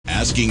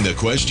asking the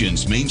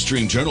questions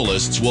mainstream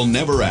journalists will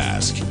never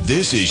ask.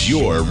 This is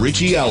your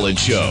Richie Allen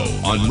Show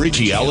on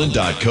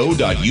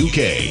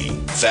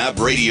richieallen.co.uk, Fab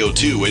Radio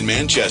 2 in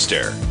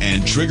Manchester,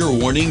 and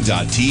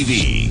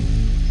triggerwarning.tv.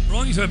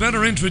 Right, I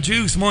better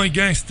introduce my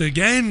guest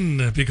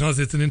again because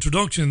it's an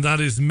introduction that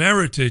is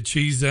merited.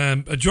 She's a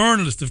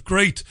journalist of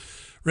great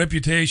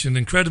reputation,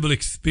 incredible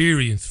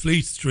experience,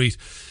 Fleet Street,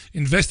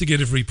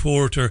 investigative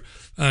reporter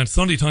and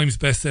Sunday Times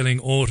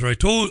best-selling author. I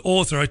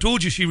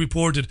told you she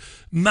reported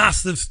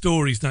massive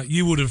stories that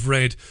you would have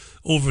read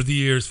over the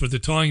years for the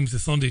Times, the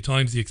Sunday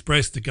Times, the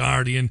Express, the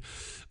Guardian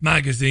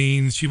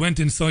magazines. She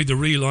went inside the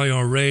real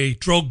IRA,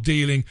 drug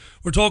dealing.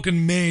 We're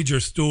talking major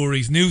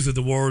stories, news of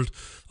the world,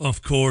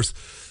 of course.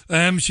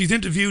 She's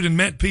interviewed and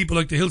met people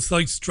like the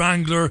Hillside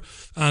Strangler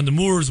and the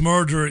Moors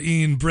murderer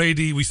Ian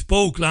Brady. We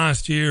spoke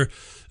last year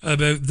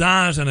about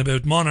that and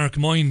about monarch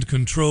mind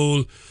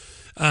control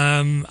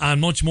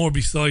and much more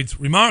besides.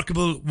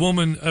 Remarkable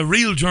woman, a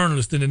real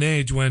journalist in an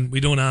age when we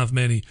don't have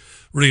many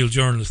real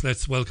journalists.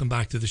 Let's welcome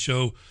back to the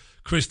show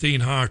Christine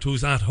Hart,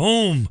 who's at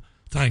home,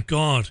 thank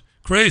God.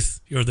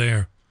 Chris, you're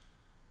there.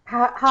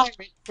 Hi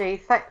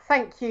Richie,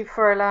 thank you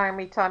for allowing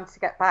me time to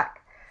get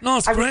back. No,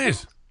 it's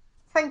great.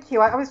 Thank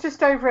you. I was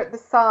just over at the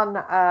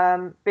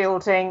Sun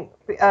building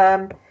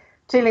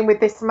dealing with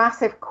this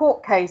massive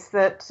court case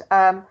that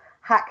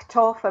Hacked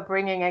Off are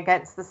bringing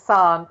against the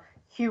Sun.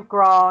 Hugh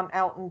Grant,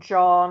 Elton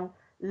John,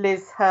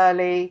 Liz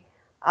Hurley.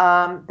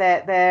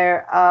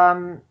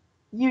 They're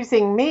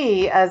using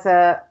me as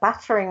a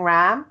battering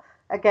ram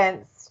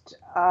against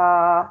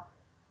the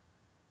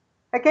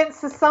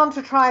Sun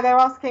to try. They're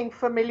asking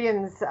for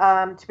millions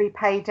to be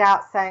paid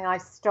out, saying I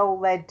stole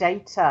their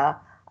data.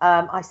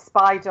 I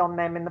spied on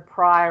them in the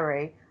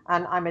Priory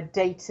and I'm a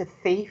data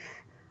thief.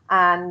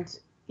 And,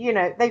 you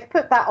know, they've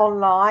put that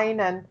online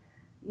and,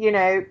 you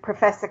know,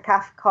 Professor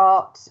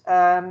Cathcart,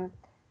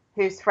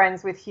 who's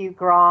friends with Hugh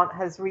Grant,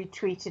 has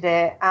retweeted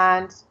it.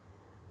 And,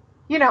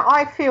 you know,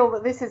 I feel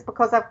that this is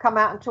because I've come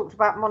out and talked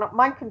about monarch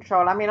mind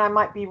control. I mean, I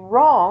might be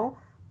wrong,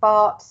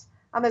 but,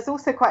 and there's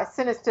also quite a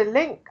sinister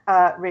link,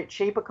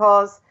 Richie,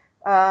 because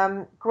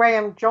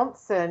Graham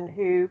Johnson,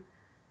 who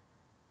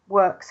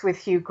works with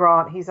Hugh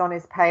Grant, he's on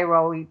his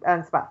payroll, he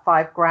earns about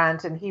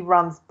 $5,000, and he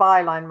runs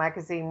Byline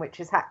magazine, which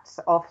is Hacked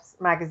Off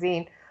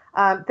magazine.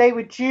 They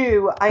were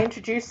due, I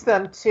introduced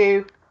them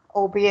to,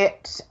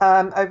 albeit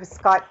over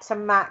Skype, to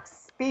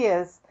Max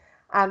Spears,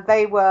 and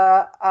they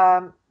were,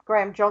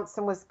 Graham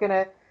Johnson was going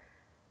to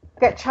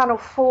get Channel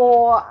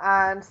 4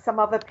 and some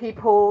other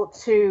people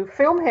to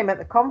film him at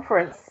the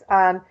conference,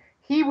 and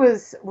he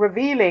was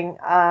revealing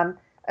a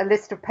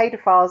list of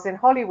paedophiles in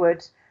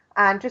Hollywood.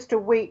 And just a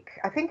week,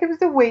 I think it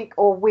was a week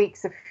or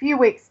weeks, a few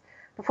weeks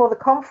before the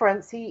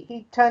conference,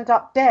 he turned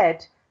up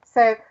dead.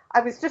 So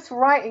I was just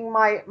writing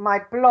my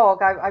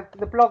blog,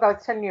 the blog I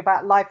was telling you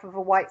about, Life of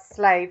a White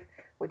Slave,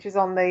 which is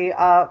on the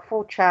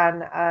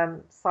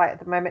 4chan site at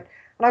the moment.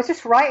 And I was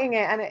just writing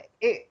it, and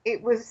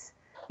it was,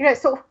 you know, it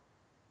sort of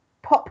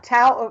popped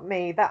out at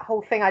me, that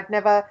whole thing. I'd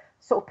never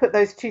sort of put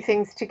those two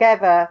things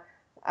together.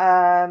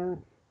 Yeah,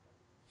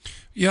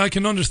 I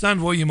can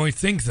understand why you might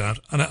think that.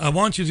 And I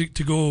want you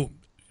to go...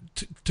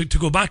 To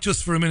go back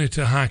just for a minute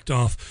to Hacked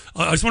Off,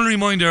 I just want to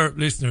remind our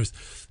listeners,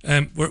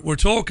 we're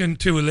talking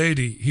to a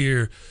lady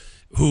here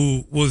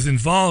who was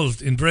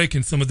involved in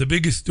breaking some of the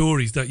biggest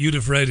stories that you'd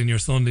have read in your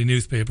Sunday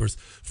newspapers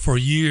for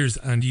years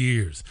and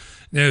years.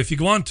 Now, if you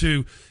go on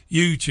to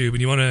YouTube and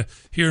you want to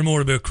hear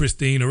more about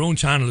Christine, her own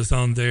channel is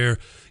on there.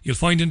 You'll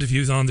find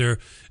interviews on there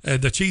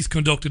that she's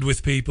conducted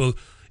with people,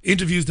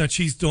 interviews that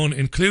she's done,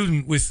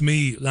 including with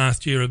me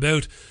last year,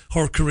 about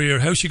her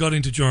career, how she got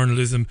into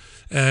journalism,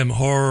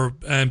 her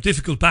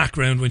difficult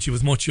background when she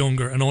was much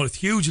younger, and all. It's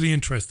hugely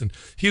interesting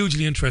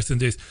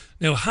this.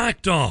 Now,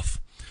 Hacked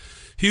Off,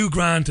 Hugh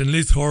Grant and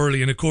Liz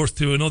Hurley, and of course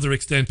to another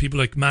extent people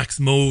like Max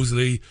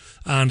Mosley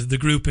and the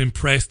group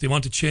Impress, they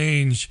want to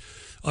change,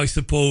 I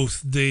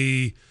suppose,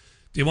 they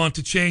want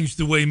to change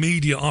the way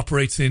media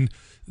operates in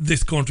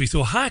this country.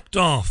 So Hacked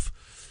Off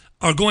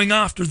are going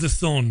after the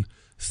Sun,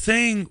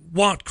 saying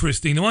what,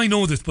 Christine? Now, I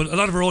know this, but a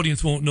lot of our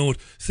audience won't know it.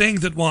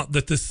 Saying that what?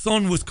 That the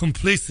Sun was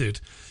complicit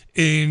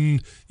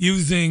in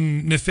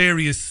using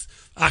nefarious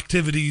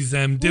activities,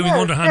 doing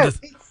underhanded...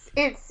 No,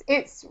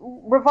 it's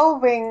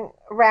revolving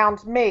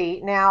around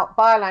me. Now,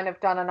 Byline have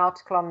done an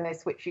article on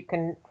this, which you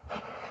can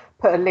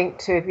put a link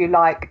to if you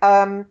like.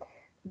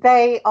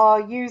 They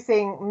are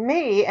using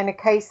me in a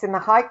case in the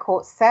High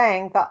Court,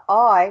 saying that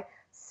I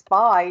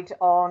spied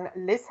on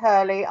Liz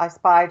Hurley, I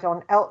spied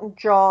on Elton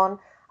John,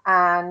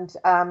 and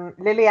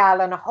Lily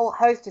Allen, a whole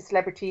host of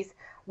celebrities,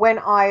 when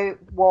I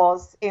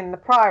was in the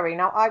Priory.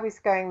 Now, I was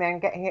going there and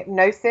getting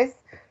hypnosis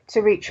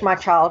to reach my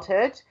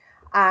childhood,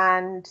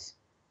 and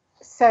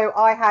so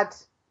I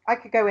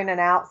could go in and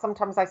out.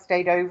 Sometimes I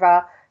stayed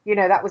over, you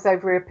know, that was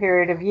over a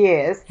period of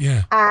years.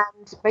 Yeah.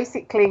 And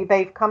basically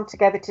they've come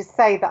together to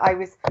say that I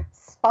was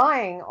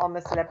spying on the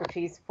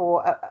celebrities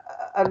for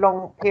a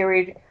long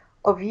period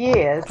of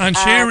years. And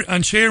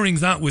sharing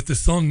that with the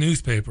Sun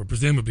newspaper,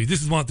 presumably.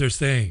 This is what they're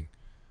saying.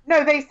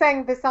 No, they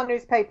saying the Sun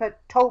newspaper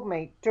told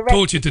me,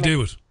 told you to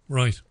do it,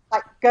 right?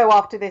 Like, go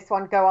after this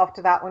one, go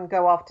after that one,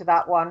 go after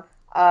that one,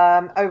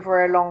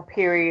 over a long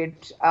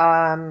period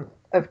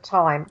of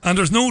time. And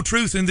there's no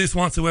truth in this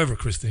whatsoever,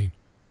 Christine.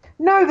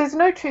 No, there's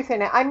no truth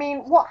in it. I mean,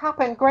 what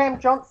happened? Graham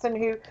Johnson,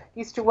 who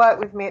used to work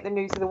with me at the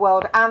News of the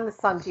World and the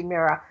Sunday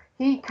Mirror,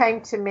 he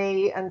came to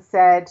me and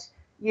said,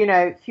 you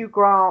know, Hugh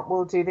Grant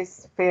will do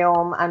this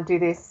film and do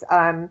this,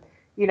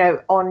 you know,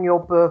 on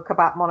your book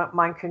about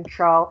mind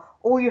control.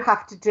 All you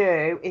have to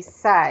do is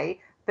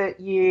say that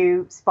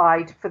you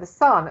spied for the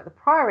Sun at the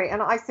Priory.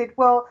 And I said,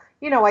 well,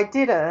 you know, I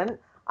didn't.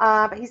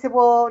 But he said,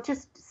 well,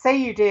 just say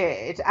you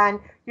did. And,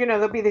 you know,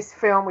 there'll be this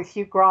film with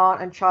Hugh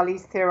Grant and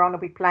Charlize Theron will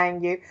be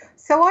playing you.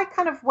 So I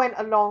kind of went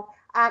along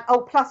and,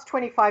 plus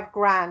 25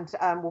 grand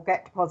will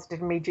get deposited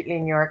immediately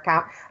in your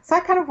account. So I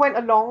kind of went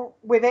along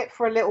with it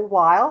for a little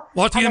while.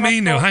 What do you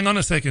mean now? Hang on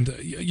a second.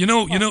 You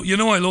know,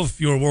 I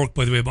love your work,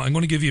 by the way, but I'm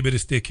going to give you a bit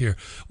of stick here.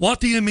 What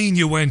do you mean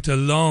you went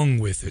along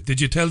with it?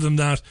 Did you tell them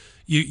that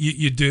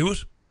you do it?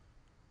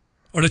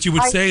 Or that you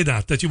would say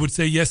that you would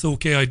say, yes,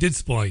 okay, I did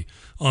spy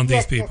on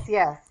these people?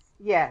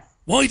 Yes.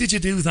 Why did you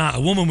do that, a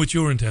woman with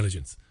your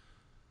intelligence?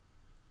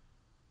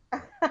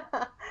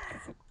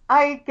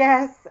 I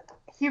guess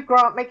Hugh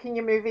Grant making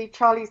a movie,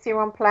 Charlize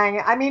Theron playing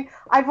it. I mean,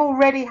 I've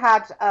already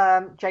had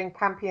Jane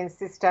Campion's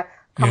sister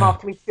come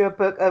after me to do a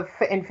book of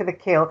In for the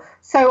Kill.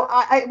 So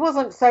it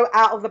wasn't so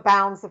out of the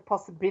bounds of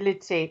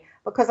possibility,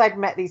 because I'd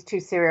met these two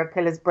serial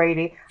killers,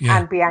 Brady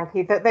and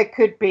Bianchi, that there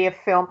could be a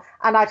film.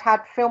 And I'd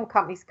had film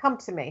companies come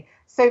to me.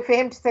 So for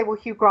him to say, well,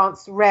 Hugh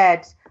Grant's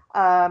read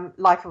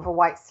Life of a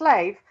White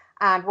Slave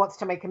and wants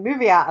to make a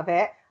movie out of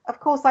it, of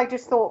course, I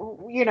just thought,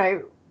 you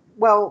know,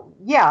 well,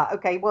 yeah,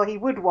 okay, well, he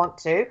would want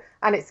to,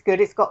 and it's good.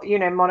 It's got, you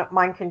know,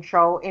 mind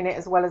control in it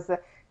as well as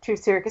the two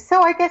serial killers.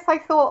 So I guess I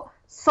thought,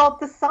 sod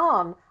the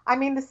Sun. I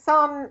mean, the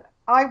Sun,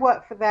 I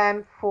worked for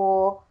them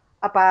for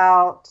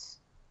about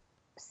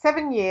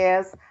 7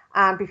 years,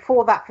 and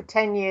before that for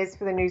 10 years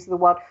for the News of the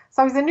World.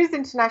 So I was a News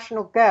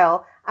International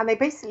girl, and they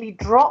basically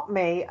dropped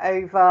me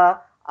over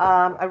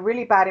a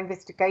really bad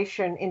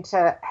investigation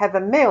into Heather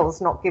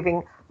Mills not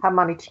giving her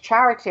money to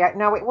charity.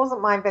 No, it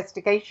wasn't my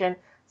investigation.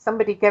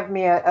 Somebody gave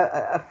me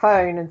a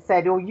phone and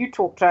said, oh, you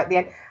talked to her at the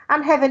end.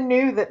 And Heather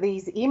knew that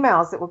these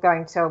emails that were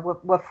going to her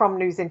were from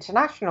News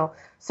International.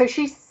 So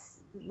she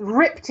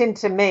ripped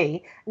into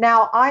me.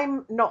 Now,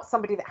 I'm not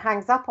somebody that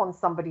hangs up on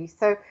somebody.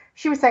 So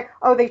she was saying,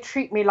 oh, they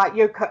treat me like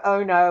Yoko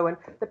Ono, and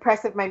the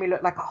press have made me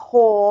look like a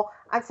whore.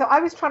 And so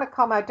I was trying to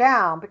calm her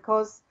down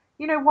because,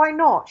 you know, why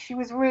not? She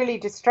was really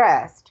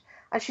distressed.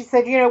 And she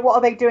said, you know, what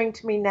are they doing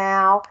to me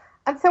now?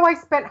 And so I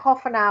spent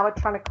half an hour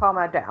trying to calm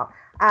her down.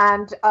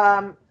 And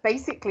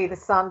basically the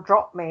Sun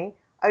dropped me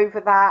over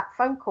that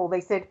phone call.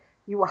 They said,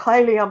 you were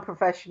highly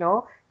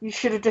unprofessional. You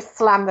should have just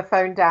slammed the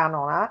phone down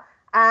on her.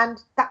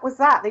 And that was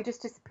that. They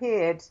just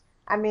disappeared.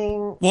 I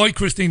mean... Why,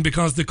 Christine?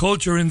 Because the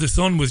culture in the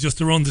Sun was just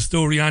to run the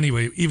story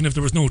anyway, even if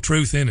there was no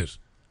truth in it.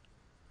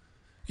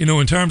 You know,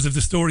 in terms of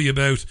the story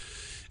about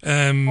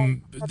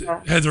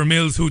Heather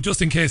Mills, who,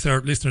 just in case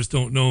our listeners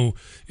don't know,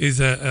 is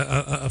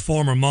a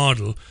former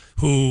model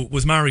who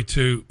was married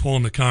to Paul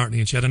McCartney,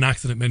 and she had an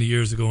accident many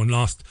years ago and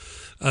lost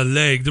a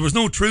leg. There was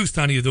no truth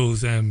to any of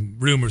those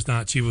rumours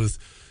that she was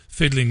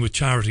fiddling with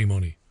charity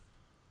money.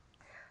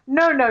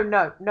 No.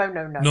 None.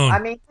 I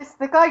mean,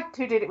 the guy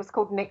who did it was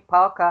called Nick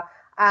Parker,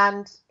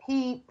 and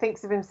he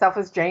thinks of himself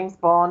as James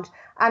Bond.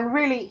 And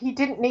really, he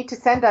didn't need to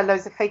send her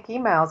loads of fake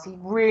emails. He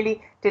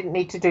really didn't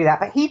need to do that.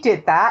 But he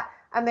did that.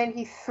 And then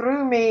he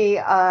threw me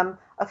a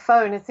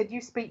phone and said,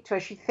 you speak to her.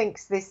 She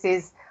thinks this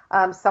is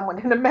someone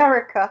in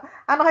America.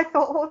 And I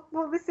thought,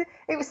 well,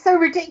 it was so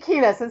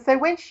ridiculous. And so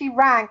when she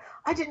rang,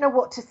 I didn't know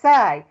what to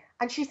say.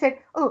 And she said,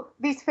 oh,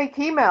 these fake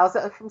emails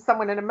that are from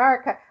someone in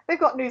America, they've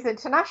got News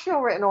International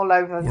written all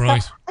over them.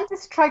 Right. So I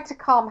just tried to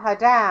calm her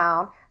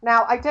down.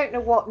 Now, I don't know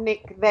what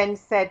Nick then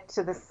said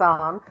to the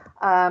Sun.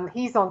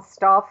 He's on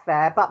staff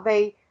there, but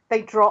they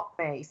dropped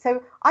me.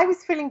 So I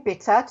was feeling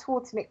bitter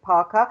towards Nick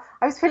Parker.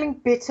 I was feeling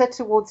bitter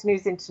towards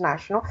News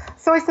International.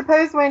 So I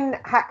suppose when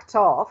hacked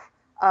off,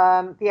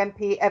 the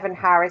MP, Evan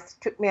Harris,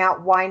 took me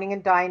out wining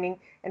and dining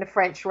in a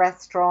French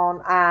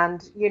restaurant.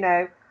 And, you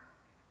know,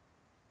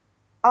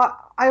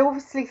 I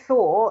obviously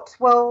thought,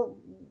 well,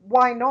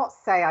 why not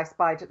say I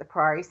spied at the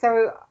Priory?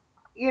 So,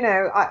 you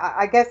know,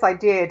 I guess I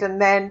did.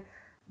 And then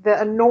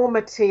the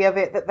enormity of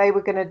it, that they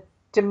were going to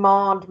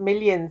demand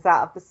millions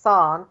out of the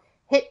Sun,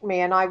 hit me,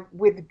 and I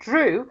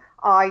withdrew.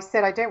 I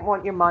said, I don't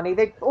want your money.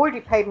 They'd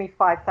already paid me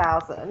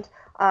 $5,000.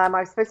 I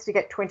was supposed to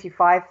get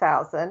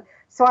 $25,000.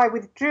 So I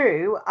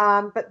withdrew,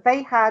 but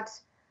they had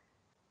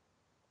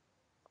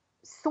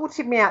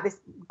sorted me out this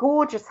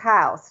gorgeous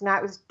house. Now,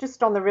 it was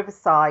just on the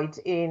riverside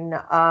in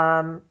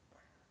a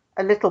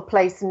little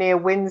place near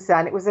Windsor,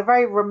 and it was a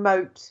very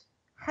remote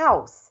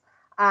house.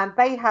 And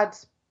they had,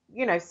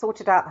 you know,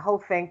 sorted out the whole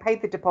thing,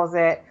 paid the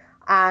deposit,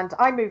 and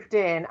I moved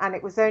in, and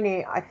it was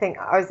only, I think,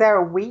 I was there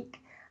a week,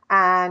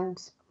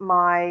 and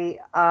my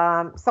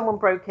someone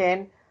broke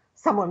in,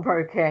 Someone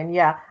broke in,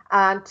 yeah,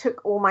 and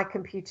took all my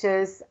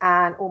computers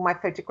and all my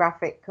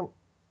photographic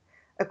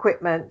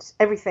equipment.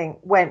 Everything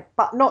went,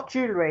 but not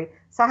jewelry.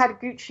 So I had a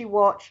Gucci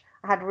watch,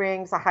 I had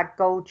rings, I had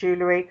gold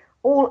jewelry,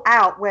 all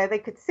out where they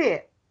could see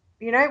it,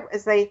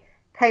 as they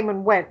came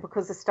and went,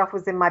 because the stuff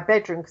was in my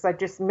bedroom because I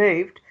just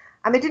moved,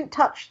 and they didn't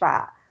touch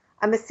that.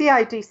 And the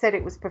CID said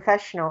it was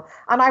professional.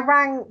 And I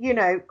rang,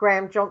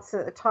 Graham Johnson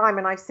at the time,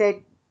 and I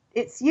said,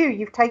 it's you.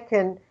 You've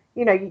taken,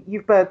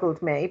 you've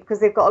burgled me, because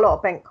they've got a lot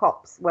of bent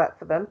cops work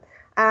for them.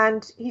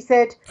 And he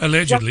said...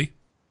 Allegedly.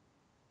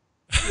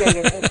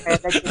 Okay,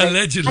 allegedly.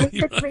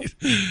 Allegedly, right.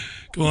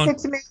 Go on.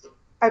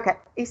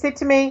 He said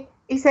to me,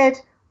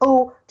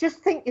 oh, just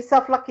think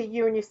yourself lucky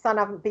you and your son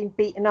haven't been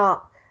beaten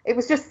up. It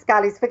was just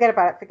scallies. Forget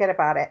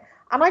about it.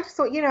 And I just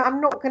thought, I'm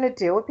not going to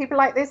deal with people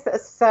like this that are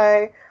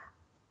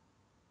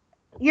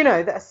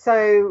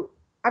so,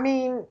 I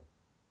mean,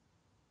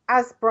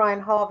 as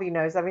Brian Harvey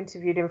knows, I've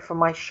interviewed him for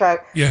my show.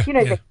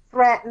 They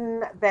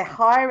threaten, they're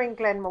hiring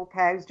Glenn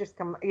Mulcair, who's just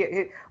come,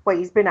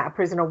 he's been out of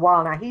prison a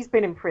while now. He's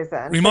been in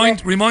prison. Remind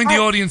the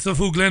audience of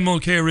who Glenn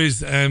Mulcair is.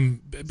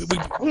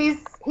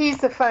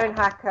 He's a phone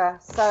hacker.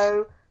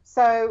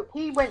 So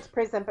he went to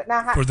prison, but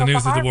now hacked for the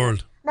news of the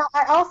world. Now,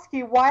 I ask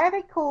you, why are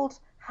they called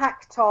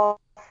hacked off?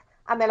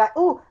 And they're like,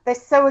 oh, they're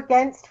so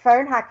against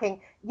phone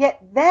hacking,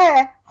 yet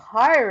they're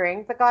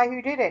hiring the guy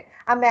who did it.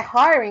 And they're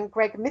hiring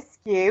Greg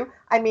Miskew.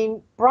 I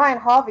mean, Brian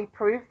Harvey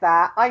proved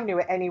that. I knew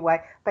it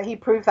anyway, but he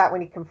proved that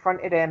when he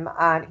confronted him,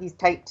 and he's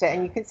taped it.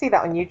 And you can see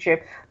that on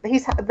YouTube.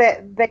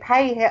 They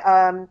pay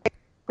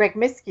Greg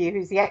Miskew,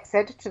 who's the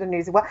ex-editor of the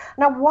News of the World.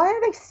 Now, why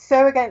are they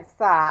so against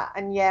that?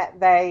 And yet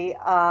they...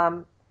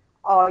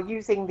 are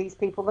using these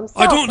people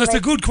themselves. That's a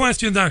good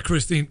question, that,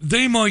 Christine.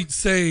 They might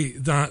say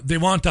that they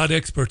want that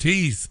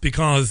expertise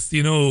because,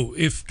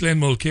 if Glenn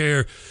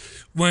Mulcair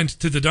went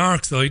to the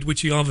dark side,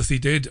 which he obviously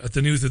did at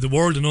the News of the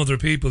World and other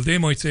people, they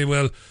might say,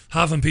 well,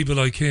 having people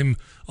like him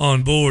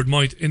on board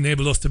might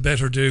enable us to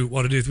better do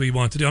what it is we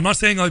want to do. I'm not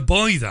saying I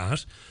buy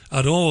that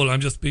at all. I'm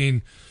just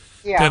being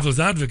devil's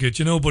advocate,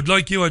 but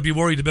like you, I'd be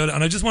worried about it.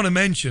 And I just want to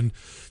mention,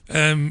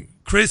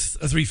 Chris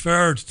has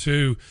referred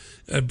to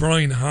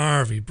Brian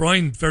Harvey.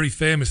 Brian, very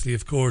famously,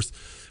 of course,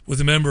 was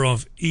a member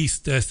of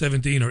East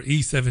 17 or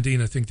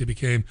E17, I think they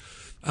became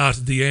at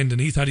the end,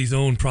 and he's had his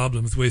own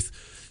problems with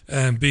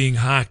being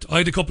hacked. I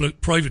had a couple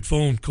of private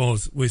phone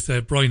calls with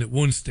Brian at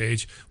one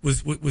stage,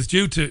 was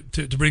due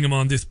to bring him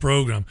on this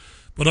programme,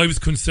 but I was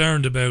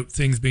concerned about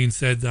things being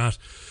said that,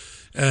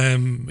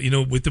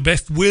 with the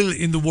best will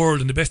in the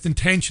world and the best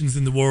intentions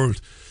in the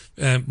world,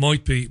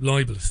 might be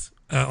libelous.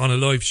 On a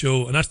live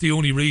show, and that's the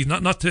only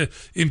reason, not to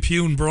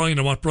impugn Brian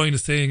or what Brian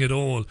is saying at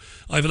all.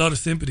 I have a lot of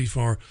sympathy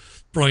for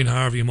Brian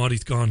Harvey and what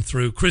he's gone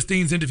through.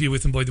 Christine's interview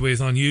with him, by the way,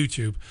 is on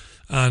YouTube,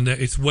 and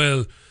it's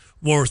well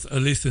worth a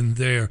listen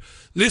there.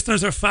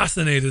 Listeners are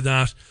fascinated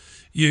that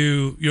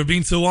you're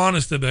being so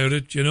honest about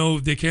it.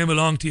 They came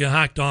along to you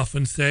hacked off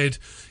and said,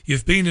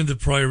 you've been in the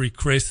Priory,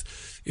 Chris.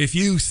 If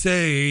you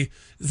say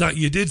that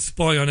you did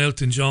spy on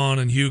Elton John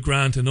and Hugh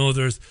Grant and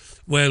others,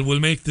 well, we'll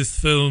make this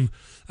film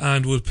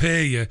and we'll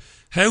pay you.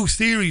 How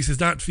serious is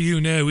that for you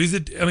now? Is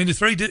it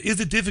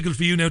difficult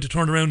for you now to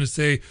turn around and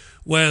say,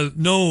 well,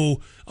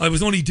 no, I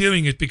was only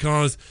doing it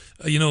because,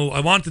 I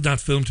wanted that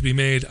film to be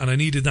made and I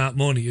needed that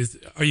money.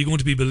 Are you going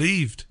to be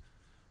believed?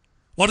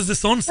 What does the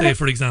Sun say,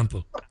 for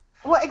example?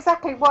 Well,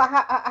 exactly. Well,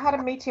 I had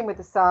a meeting with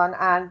the Sun,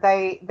 and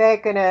they're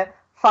going to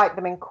fight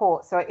them in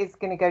court. So it's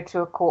going to go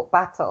to a court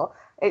battle.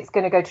 It's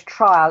going to go to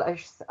trial.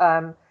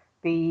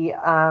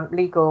 The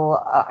legal,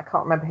 I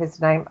can't remember his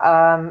name,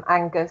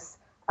 Angus,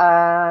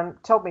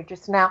 told me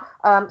just now.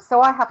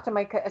 So I have to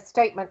make a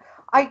statement.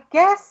 I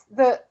guess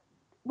that,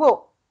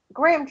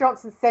 Graham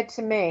Johnson said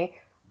to me,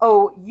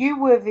 "Oh, you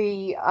were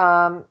the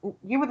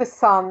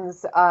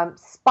Sun's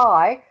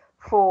spy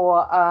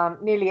for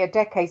nearly a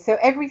decade. So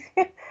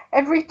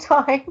every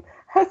time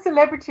a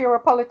celebrity or a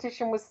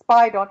politician was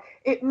spied on,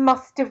 it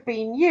must have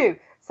been you.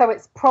 So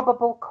it's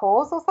probable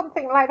cause or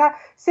something like that."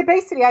 So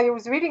basically, I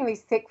was reading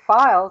these thick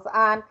files,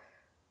 and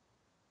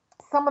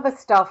some of the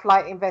stuff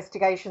like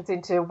investigations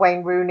into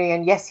Wayne Rooney,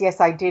 and yes,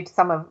 I did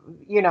some of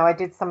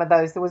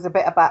those. There was a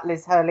bit about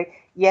Liz Hurley.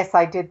 Yes,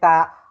 I did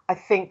that. I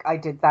think I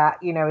did that,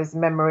 as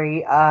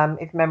memory,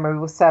 if memory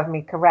will serve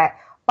me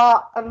correct.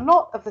 But a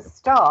lot of the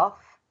stuff,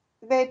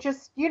 they're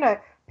just,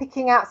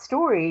 picking out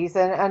stories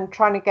and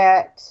trying to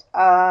get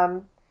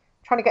a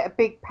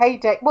big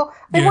payday. Well,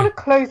 they want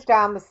to close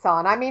down the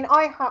Sun. I mean,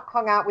 I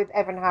hung out with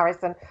Evan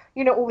Harris and,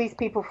 all these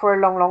people for a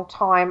long, long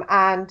time,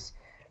 and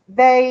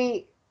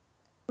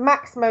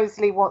Max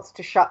Mosley wants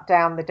to shut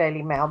down the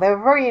Daily Mail. They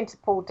were very into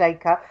Paul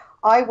Dacre.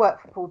 I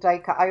worked for Paul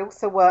Dacre. I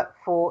also worked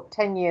for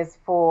 10 years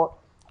for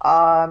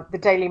the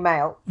Daily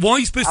Mail.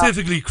 Why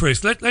specifically,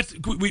 Chris?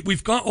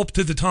 We've got up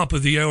to the top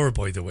of the hour,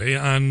 by the way,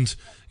 and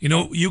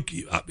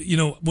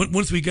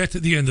once we get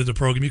to the end of the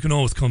program, you can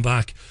always come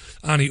back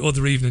any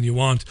other evening you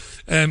want.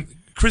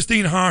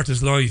 Christine Hart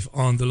is live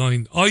on the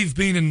line. I've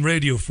been in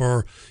radio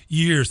for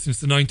years, since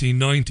the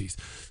 1990s,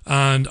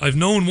 and I've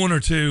known one or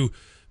two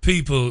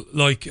people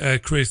like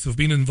Chris who've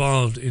been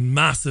involved in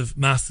massive,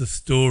 massive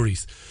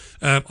stories.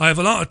 I have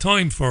a lot of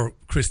time for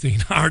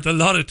Christine Hart, a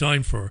lot of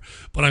time for her.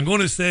 But I'm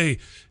going to say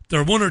there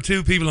are one or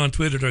two people on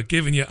Twitter that are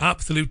giving you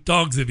absolute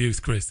dog's abuse,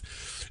 Chris.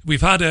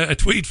 We've had a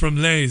tweet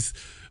from Les,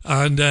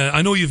 and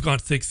I know you've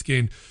got thick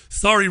skin.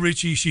 Sorry,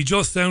 Richie, she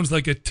just sounds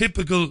like a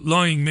typical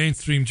lying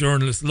mainstream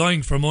journalist,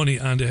 lying for money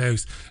and a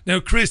house. Now,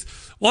 Chris,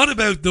 what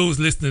about those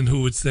listening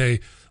who would say,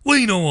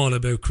 we know all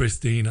about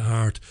Christine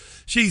Hart.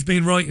 She's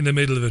been right in the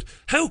middle of it.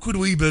 How could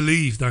we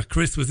believe that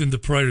Chris was in the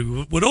Priory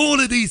with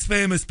all of these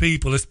famous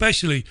people,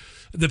 especially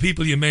the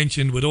people you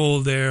mentioned with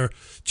all their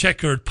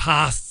checkered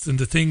pasts and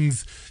the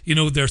things, you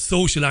know, their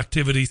social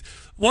activities?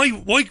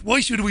 Why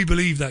should we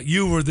believe that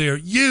you were there?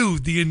 You,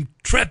 the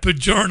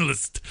intrepid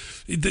journalist,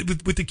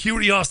 with the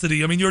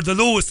curiosity. I mean, you're the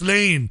Lois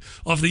Lane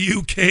of the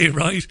UK,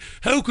 right?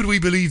 How could we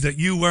believe that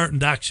you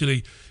weren't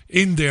actually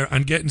in there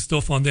and getting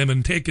stuff on them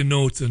and taking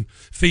notes and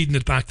feeding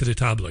it back to the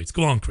tabloids?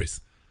 Go on,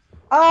 Chris.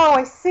 Oh,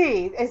 I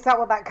see. Is that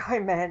what that guy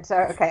meant?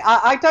 Okay,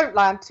 I don't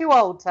lie. I'm too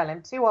old, tell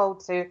him.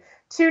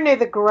 Too near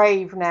the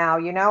grave now,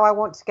 you know. I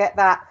want to get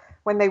that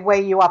when they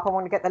weigh you up. I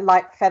want to get the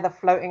light feather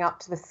floating up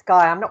to the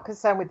sky. I'm not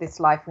concerned with this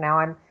life now.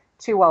 I'm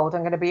too old.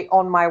 I'm going to be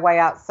on my way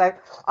out. So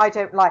I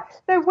don't lie.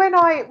 No, when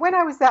I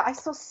was there, I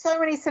saw so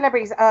many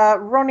celebrities.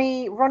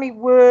 Ronnie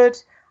Wood,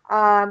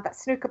 that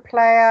snooker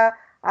player,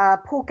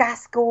 Paul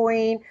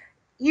Gascoigne,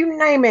 you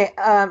name it.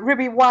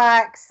 Ruby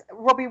Wax,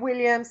 Robbie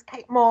Williams,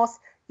 Kate Moss.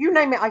 You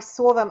name it, I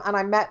saw them and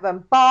I met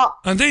them.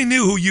 And they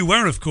knew who you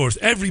were, of course.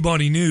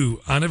 Everybody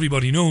knew and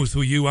everybody knows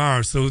who you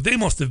are. So they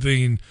must have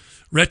been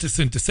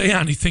reticent to say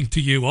anything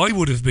to you. I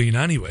would have been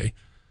anyway.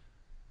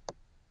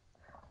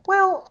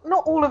 Well,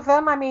 not all of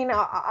them. I mean,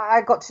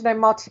 I got to know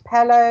Marty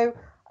Pello.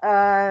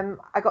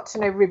 I got to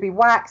know Ruby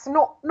Wax.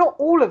 Not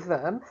all of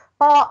them.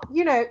 But,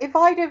 you know, if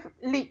I'd have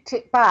leaked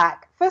it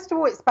back, first of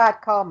all, it's bad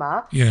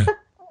karma. Yeah.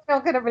 I'm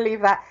not going to believe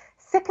that.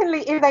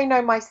 Secondly, if they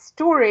know my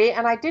story,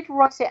 and I did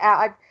write it out,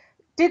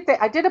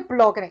 I did a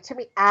blog and it took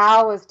me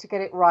hours to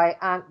get it right,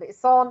 and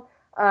it's on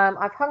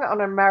I've hung it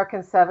on an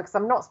American server because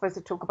I'm not supposed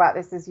to talk about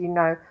this, as you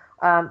know,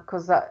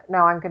 because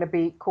now I'm going to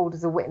be called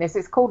as a witness.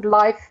 It's called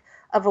Life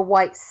of a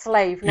White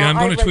Slave. Now, I'm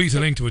going to tweet a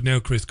link to it now,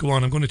 Chris. Go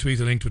on. I'm going to tweet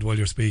a link to it while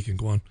you're speaking.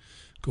 Go on.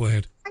 Go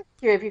ahead. Thank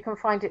you, if you can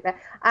find it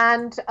there.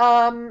 And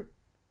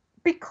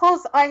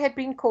because I had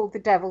been called the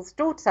Devil's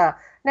Daughter.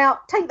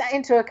 Now, take that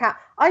into account.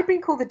 I'd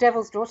been called the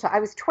Devil's Daughter. I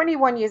was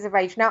 21 years of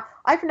age. Now,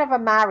 I've never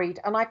married,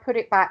 and I put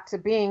it back to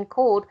being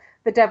called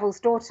the Devil's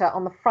Daughter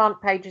on the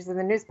front pages of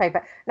the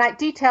newspaper. Now, it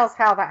details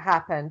how that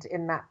happened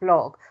in that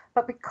blog.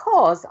 But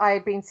because I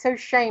had been so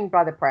shamed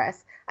by the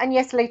press, and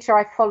yes, later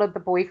I followed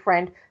the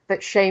boyfriend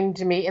that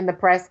shamed me in the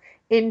press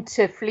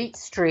into Fleet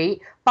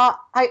Street, but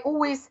I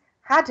always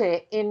had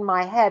it in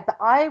my head that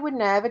I would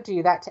never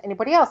do that to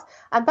anybody else.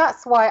 And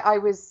that's why I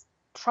was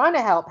trying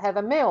to help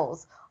Heather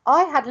Mills.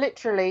 I had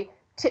literally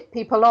tipped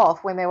people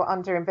off when they were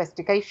under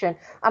investigation.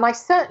 And I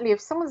certainly,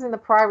 if someone's in the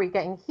Priory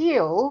getting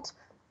healed,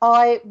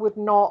 I would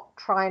not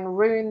try and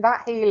ruin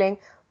that healing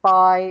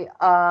by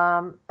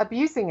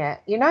abusing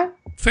it, you know?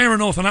 Fair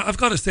enough. And I've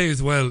got to say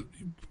as well,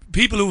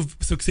 people who've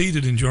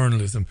succeeded in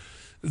journalism,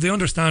 they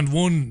understand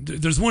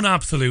there's one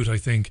absolute, I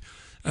think,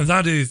 and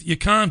that is you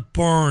can't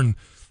burn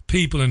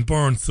people and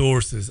burn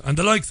sources. And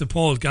the likes of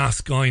Paul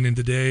Gascoigne in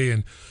the day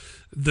and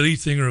the lead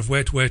singer of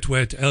Wet, Wet,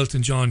 Wet,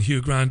 Elton John,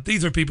 Hugh Grant,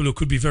 these are people who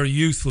could be very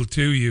useful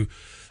to you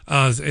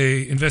as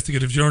a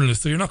investigative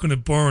journalist, so you're not going to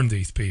burn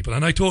these people,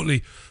 and I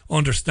totally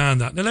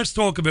understand that. Now let's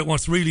talk about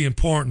what's really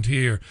important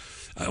here,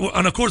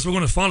 and of course we're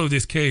going to follow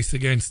this case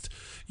against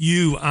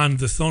you and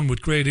the Sun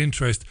with great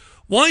interest.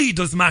 Why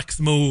does Max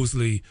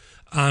Mosley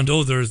and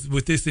others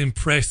with this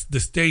impress the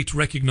state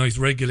recognised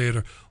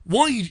regulator,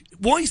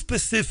 why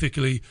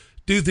specifically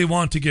do they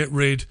want to get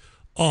rid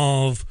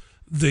of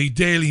the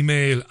Daily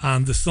Mail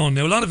and the Sun?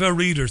 Now, a lot of our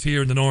readers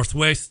here in the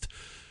Northwest,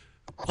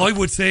 I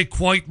would say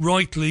quite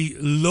rightly,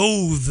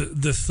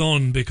 loathe the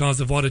Sun because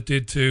of what it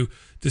did to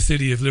the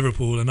city of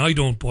Liverpool, and I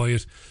don't buy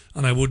it,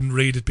 and I wouldn't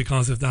read it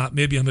because of that.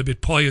 Maybe I'm a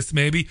bit pious,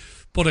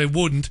 but I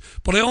wouldn't.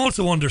 But I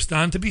also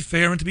understand, to be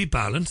fair and to be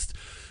balanced,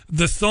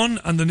 the Sun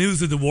and the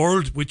News of the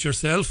World, with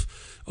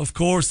yourself, of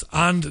course,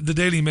 and the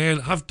Daily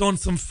Mail have done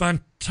some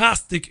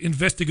fantastic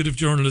investigative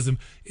journalism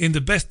in the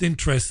best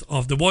interests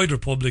of the wider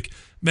public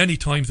many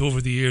times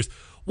over the years.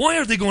 Why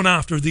are they going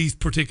after these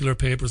particular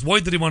papers? Why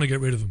do they want to get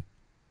rid of them?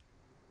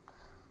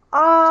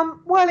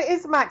 Well, it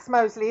is Max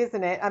Mosley,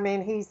 isn't it? I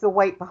mean, he's the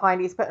weight behind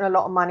it. He's putting a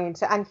lot of money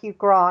into, and Hugh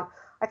Grant.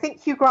 I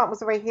think Hugh Grant was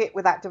very hit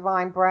with that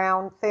Divine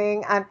Brown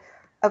thing, and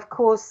of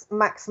course,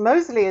 Max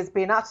Mosley has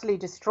been utterly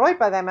destroyed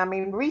by them. I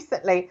mean,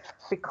 recently,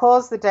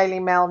 because the Daily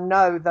Mail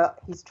know that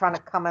he's trying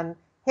to come and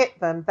hit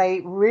them,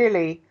 they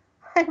really,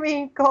 they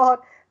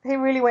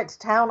really went to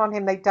town on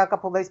him. They dug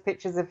up all those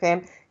pictures of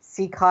him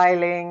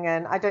sea-kyling,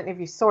 and I don't know if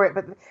you saw it,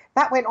 but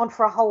that went on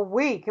for a whole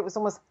week. It was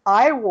almost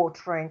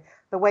eye-watering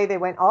the way they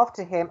went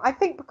after him. I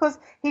think because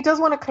he does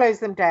want to close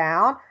them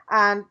down,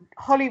 and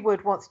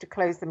Hollywood wants to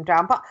close them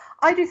down. But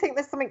I do think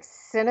there's something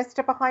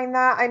sinister behind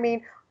that. I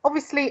mean,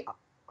 obviously,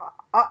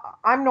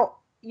 I'm not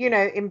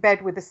in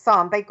bed with the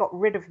Sun. They got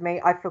rid of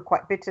me. I feel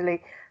quite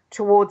bitterly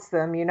towards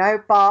them,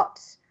 but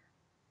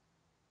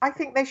I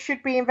think there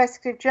should be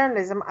investigative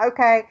journalism.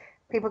 Okay,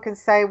 people can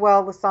say,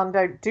 well, the Sun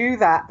don't do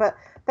that, but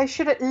there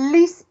should at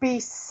least be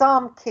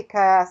some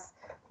kick-ass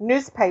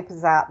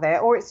newspapers out there,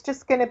 or it's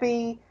just going to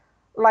be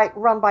like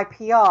run by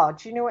PR.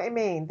 Do you know what I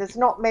mean? There's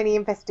not many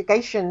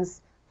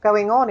investigations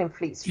going on in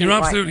Fleet Street. You're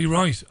absolutely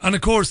right. And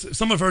of course,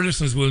 some of our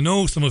listeners will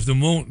know, some of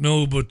them won't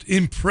know, but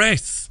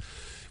Impress,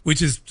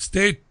 which is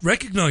state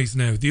recognised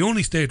now, the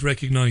only state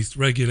recognised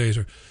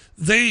regulator,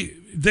 they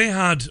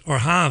had or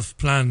have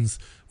plans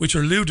which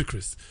are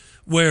ludicrous,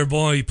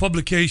 whereby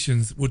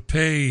publications would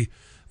pay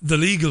the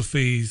legal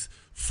fees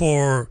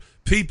for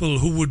people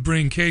who would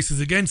bring cases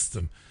against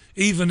them,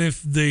 even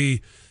if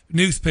the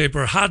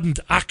newspaper hadn't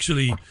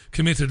actually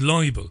committed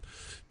libel,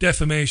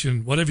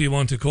 defamation, whatever you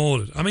want to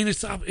call it. I mean,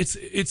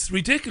 it's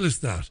ridiculous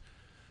that,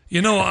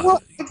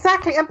 Well,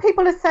 exactly, and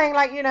people are saying,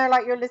 like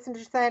your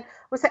listeners are saying,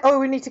 we'll say, oh,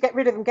 we need to get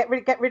rid of them, get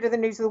rid of the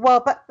News of the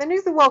World. But the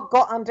News of the World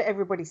got under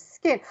everybody's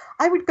skin.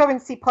 I would go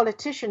and see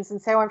politicians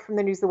and say, oh, I'm from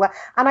the News of the World,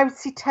 and I would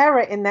see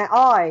terror in their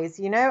eyes.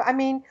 I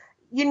mean,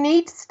 you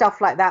need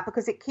stuff like that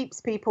because it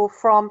keeps people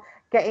from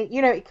getting,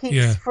 it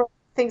keeps from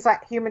things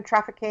like human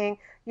trafficking,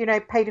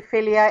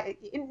 pedophilia.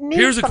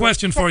 Here's a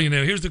question for you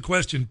now. Here's the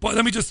question. But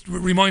let me just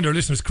remind our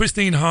listeners,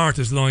 Christine Hart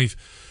is live.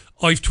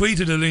 I've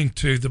tweeted a link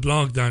to the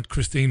blog that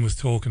Christine was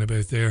talking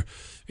about there.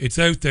 It's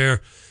out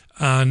there,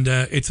 and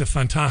it's a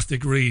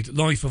fantastic read.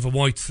 Life of a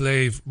White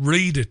Slave.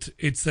 Read it.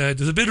 It's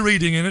there's a bit of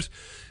reading in it,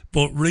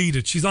 but read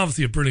it. She's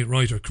obviously a brilliant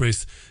writer,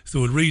 Chris,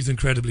 so it reads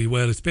incredibly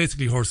well. It's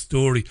basically her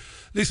story.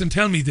 Listen,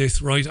 tell me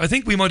this, right? I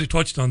think we might have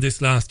touched on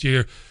this last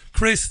year.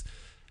 Chris,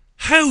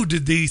 how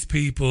did these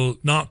people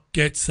not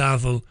get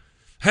Savile?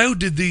 How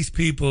did these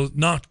people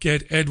not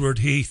get Edward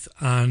Heath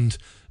and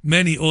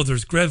many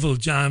others? Greville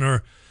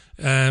Janner,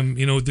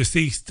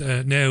 deceased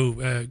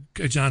now,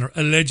 Janner,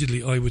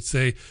 allegedly, I would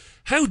say.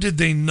 How did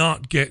they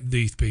not get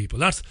these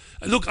people?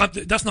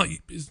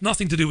 It's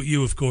nothing to do with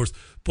you, of course,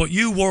 but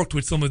you worked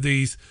with some of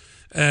these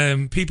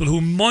people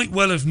who might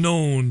well have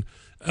known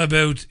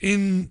about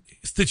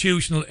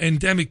institutional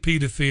endemic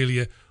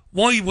paedophilia.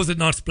 Why was it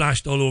not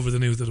splashed all over the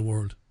News of the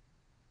World?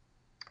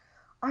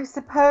 I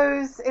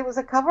suppose it was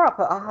a cover-up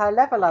at a high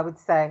level, I would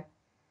say.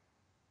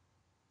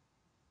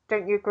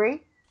 Don't you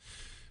agree?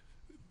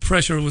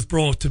 Pressure was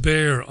brought to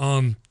bear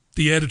on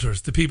the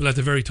editors, the people at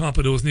the very top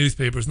of those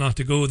newspapers, not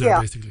to go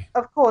there, basically.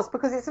 Of course,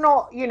 because it's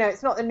not,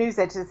 it's not the news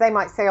editors. They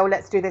might say, oh,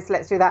 let's do this,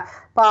 let's do that.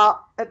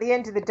 But at the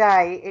end of the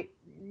day,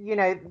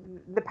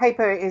 the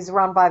paper is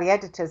run by the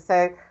editors,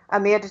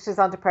 and the editor's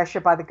under pressure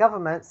by the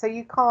government. So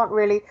you can't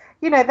really,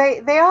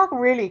 they are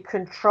really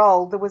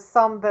controlled. There was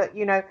some that,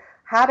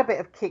 had a bit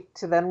of kick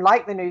to them,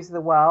 like the News of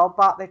the World,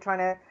 but they're trying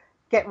to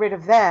get rid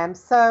of them.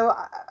 So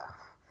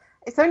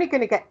it's only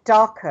going to get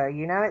darker,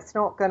 it's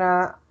not going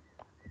to...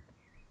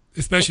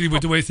 Especially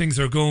with the way things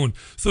are going.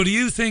 So do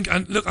you think,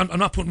 and look, I'm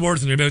not putting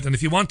words in your mouth, and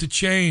if you want to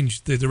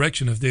change the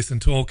direction of this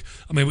and talk,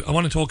 I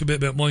want to talk a bit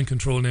about mind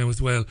control now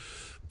as well,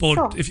 but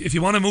sure. If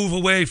you want to move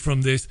away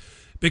from this,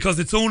 because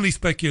it's only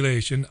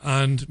speculation,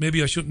 and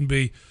maybe I shouldn't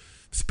be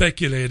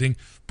speculating,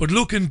 but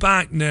looking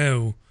back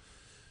now,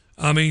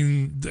 I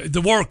mean,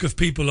 the work of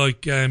people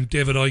like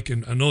David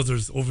Icke and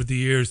others over the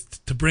years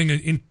to bring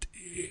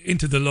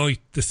into the light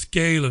the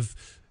scale of,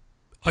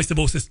 I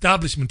suppose,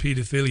 establishment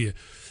paedophilia.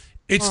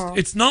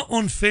 It's not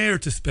unfair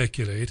to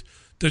speculate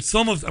that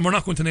some of, and we're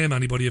not going to name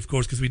anybody, of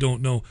course, because we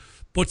don't know,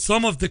 but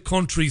some of the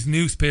country's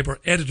newspaper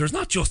editors,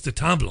 not just the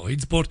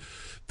tabloids, but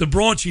the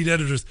broadsheet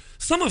editors,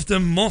 some of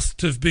them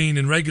must have been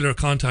in regular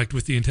contact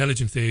with the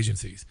intelligence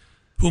agencies,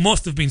 who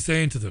must have been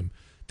saying to them,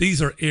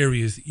 these are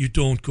areas you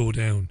don't go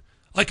down.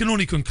 I can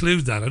only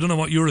conclude that. I don't know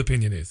what your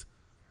opinion is.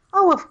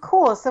 Oh, of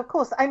course.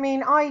 I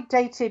mean, I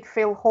dated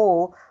Phil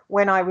Hall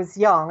when I was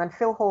young, and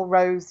Phil Hall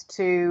rose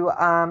to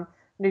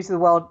News of the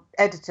World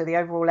editor, the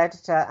overall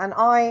editor. And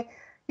I,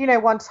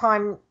 one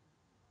time,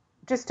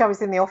 I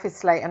was in the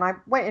office late, and I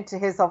went into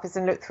his office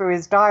and looked through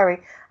his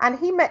diary, and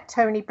he met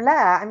Tony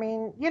Blair. I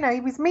mean,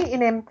 he was meeting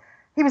him.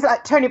 He was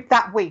like, Tony,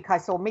 that week I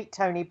saw meet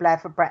Tony Blair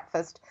for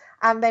breakfast,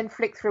 and then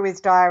flick through his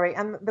diary,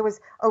 and there was,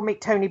 meet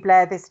Tony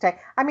Blair this day.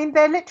 I mean,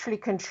 they're literally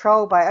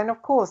controlled by, and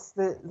of course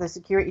the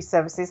security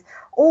services,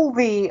 all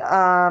the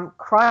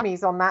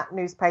crimies on that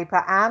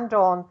newspaper and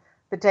on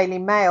the Daily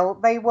Mail,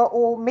 they were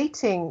all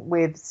meeting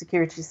with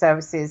security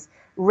services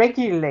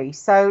regularly.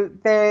 So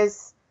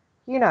there's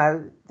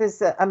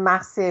a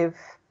massive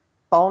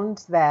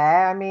bond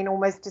there. I mean,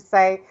 almost to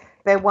say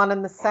they're one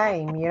and the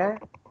same,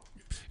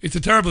 It's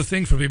a terrible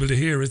thing for people to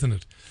hear, isn't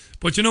it?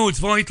 But it's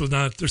vital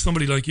that there's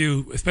somebody like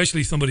you,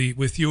 especially somebody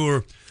with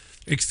your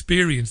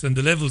experience and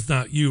the levels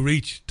that you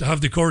reach, to have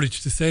the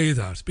courage to say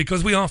that,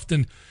 because we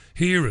often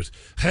hear it.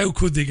 How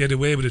could they get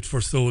away with it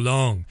for so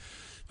long?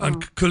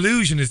 And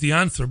collusion is the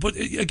answer. But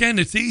again,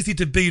 it's easy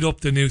to beat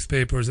up the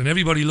newspapers, and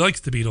everybody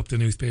likes to beat up the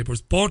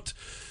newspapers. But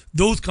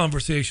those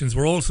conversations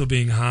were also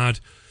being had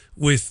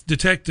with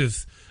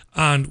detectives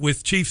and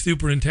with chief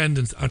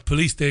superintendents at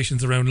police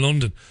stations around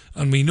London.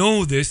 And we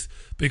know this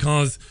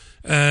because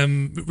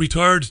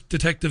retired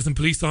detectives and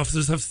police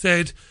officers have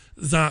said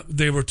that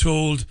they were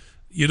told,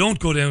 you don't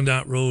go down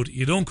that road,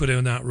 you don't go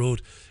down that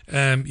road.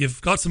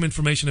 You've got some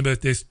information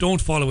about this,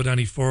 don't follow it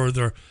any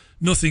further.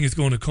 Nothing is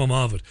going to come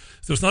of it.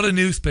 So it's not a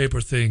newspaper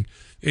thing,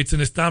 it's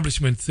an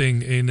establishment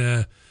thing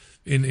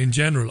in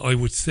general, I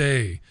would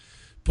say.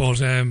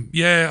 But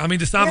yeah, I mean,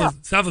 the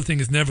Savile thing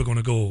is never going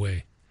to go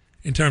away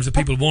in terms of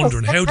people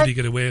wondering, how did he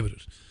get away with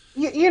it?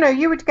 You know,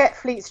 you would get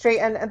Fleet Street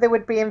and there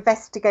would be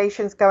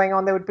investigations going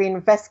on. There would be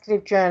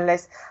investigative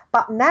journalists.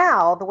 But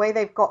now, the way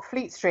they've got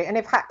Fleet Street, and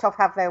if Hacked Off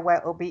have their way,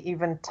 it'll be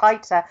even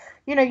tighter.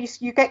 You know,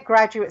 you get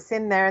graduates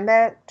in there and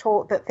they're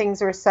taught that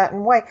things are a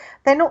certain way.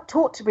 They're not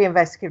taught to be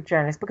investigative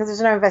journalists because there's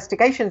no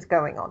investigations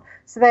going on.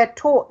 So they're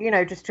taught, you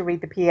know, just to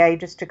read the PA,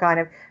 just to kind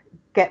of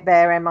get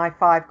their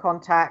MI5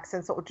 contacts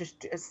and sort of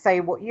just say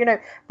what, you know,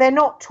 they're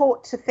not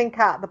taught to think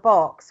out of the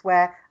box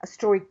where a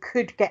story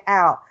could get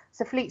out.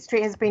 So Fleet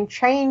Street has been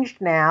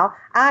changed now,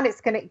 and it's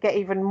going to get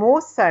even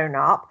more sewn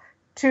up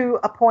to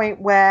a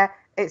point where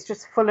it's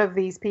just full of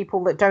these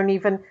people that don't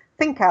even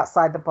think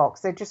outside the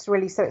box. They're just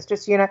really, so it's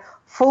just, you know,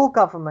 full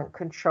government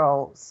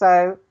control.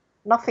 So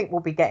nothing will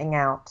be getting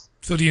out.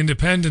 So the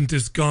Independent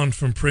is gone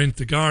from print.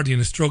 The Guardian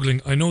is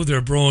struggling. I know they're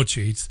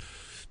broadsheets.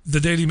 The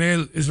Daily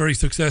Mail is very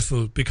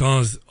successful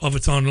because of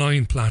its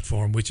online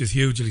platform, which is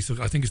hugely,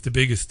 I think it's the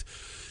biggest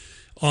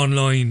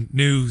online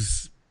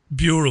news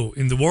bureau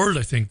in the world.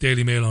 I think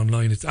Daily Mail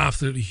Online, it's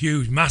absolutely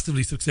huge,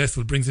 massively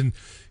successful, brings in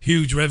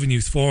huge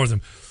revenues for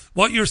them.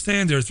 What you're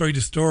saying there is very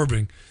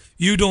disturbing.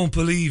 You don't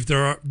believe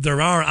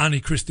there are any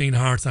Christine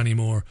Harts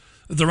anymore.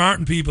 There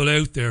aren't people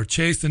out there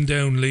chasing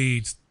down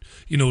leads,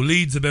 you know,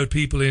 leads about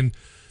people in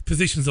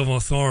positions of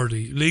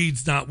authority,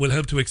 leads that will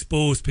help to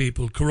expose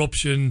people,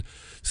 corruption,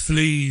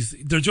 sleaze.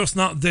 They're just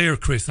not there,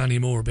 Chris,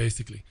 anymore,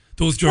 basically.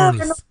 Those journalists.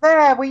 No, they're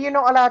not there. Well, you're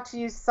not allowed to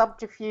use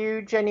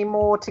subterfuge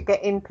anymore to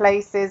get in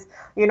places.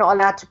 You're not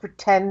allowed to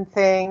pretend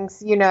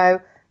things, you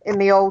know, in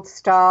the old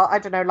style. I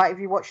don't know, like if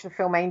you watch the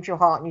film Angel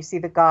Heart and you see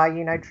the guy,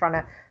 you know, trying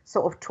to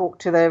sort of talk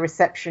to the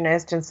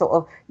receptionist and sort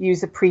of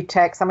use a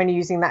pretext. I'm only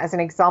using that as an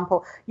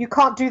example. You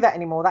can't do that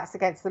anymore. That's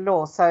against the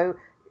law. So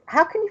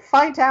how can you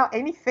find out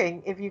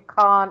anything if you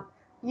can't,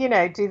 you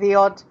know, do the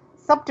odd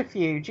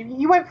subterfuge?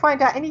 You won't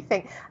find out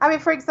anything. I mean,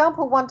 for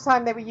example, one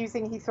time they were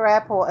using Heathrow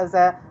Airport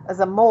as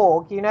a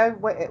morgue, you know,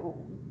 when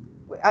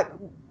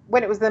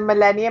it was the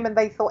millennium and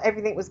they thought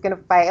everything was going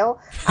to fail,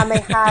 and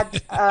they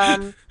had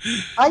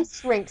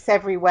ice rinks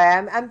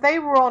everywhere, and they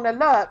were on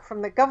alert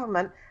from the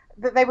government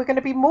that they were going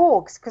to be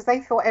morgues because they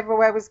thought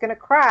everywhere was going to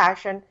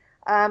crash. And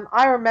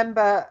I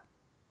remember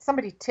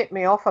somebody tipped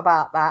me off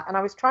about that, and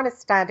I was trying to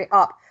stand it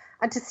up.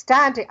 And to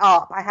stand it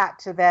up, I had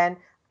to then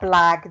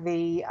flag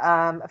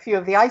a few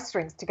of the ice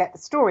rinks to get the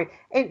story.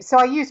 So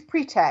I used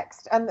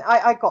pretext, and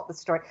I got the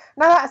story.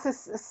 Now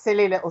that's a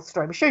silly little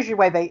story. It shows you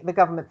where the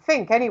government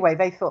think. Anyway,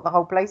 they thought the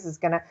whole place is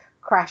going to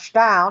crash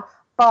down.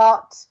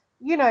 But,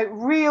 you know,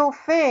 real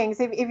things,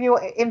 if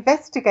you're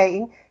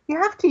investigating, you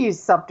have to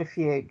use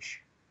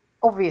subterfuge,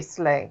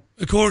 obviously.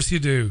 Of course you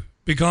do,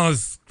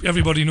 because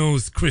everybody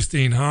knows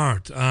Christine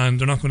Hart, and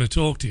they're not going to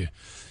talk to you.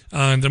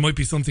 And there might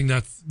be something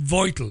that's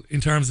vital in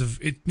terms of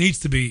it needs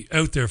to be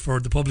out there for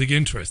the public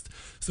interest.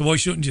 So why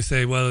shouldn't you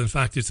say, well, in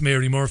fact, it's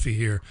Mary Murphy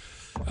here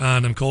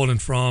and I'm calling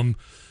from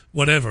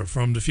whatever,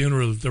 from the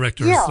funeral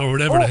directors or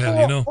whatever the hell,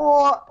 you know.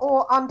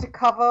 Or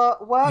undercover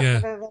work. Yeah.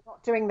 They're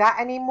not doing that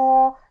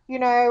anymore, you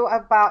know,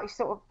 about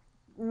sort of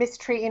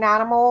mistreating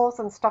animals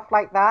and stuff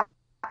like that.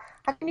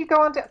 How can you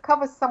go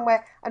undercover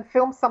somewhere and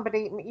film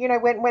somebody, you know,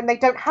 when they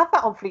don't have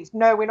that on Fleets?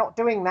 No, we're not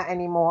doing that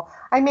anymore.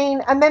 I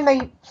mean, and then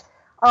they...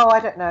 Oh,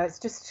 I don't know. It's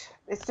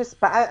just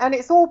bad. And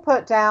it's all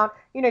put down,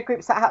 you know,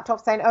 groups that Hacked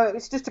Off saying, oh,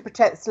 it's just to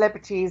protect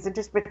celebrities and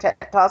just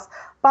protect us.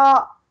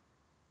 But,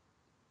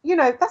 you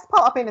know, that's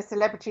part of being a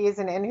celebrity,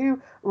 isn't it? And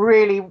who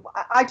really,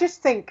 I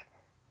just think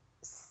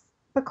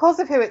because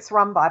of who it's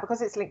run by,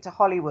 because it's linked to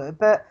Hollywood,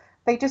 but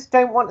they just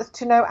don't want us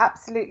to know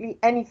absolutely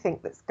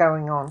anything that's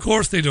going on. Of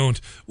course they don't.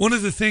 One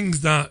of the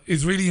things that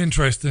is really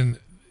interesting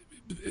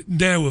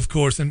now, of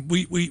course, and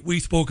we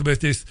spoke about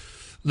this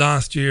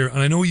last year, and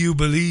I know you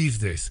believe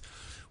this,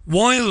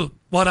 while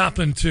what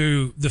happened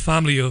to the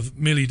family of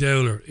Millie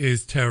Dowler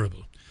is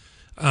terrible,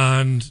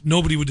 and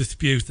nobody would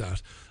dispute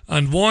that,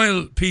 and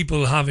while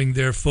people having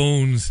their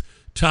phones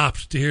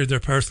tapped to hear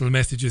their personal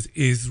messages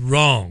is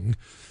wrong,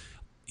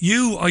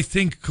 you, I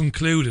think,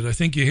 concluded, I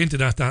think you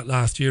hinted at that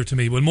last year to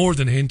me, well, more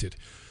than hinted,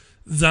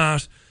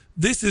 that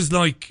this is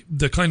like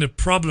the kind of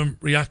problem,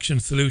 reaction,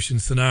 solution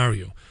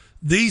scenario.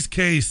 These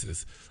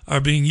cases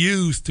are being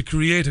used to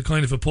create a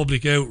kind of a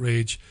public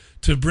outrage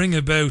to bring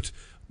about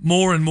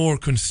more and more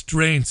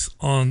constraints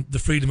on the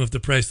freedom of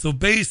the press. So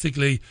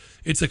basically,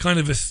 it's a kind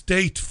of a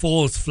state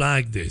false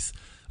flag, this.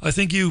 I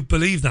think you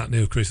believe that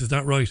now, Chris. Is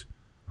that right?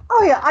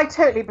 Oh, yeah, I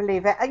totally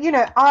believe it. You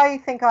know, I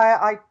think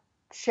I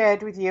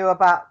shared with you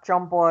about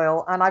John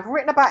Boyle, and I've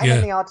written about him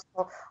in the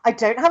article. I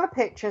don't have a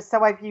picture,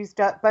 so I've used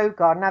Dirk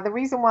Bogarde. Now, the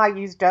reason why I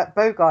used Dirk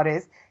Bogarde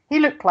is he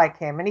looked like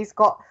him, and he's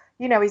got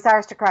he's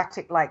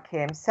aristocratic like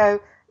him.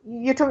 So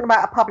you're talking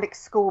about a public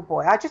school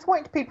boy. I just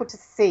wanted people to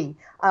see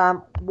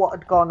what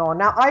had gone on.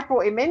 Now, I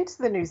brought him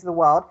into the News of the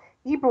World.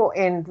 He brought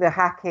in the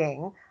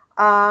hacking,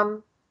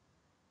 and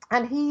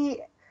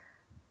he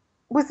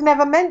was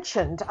never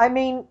mentioned. I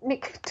mean,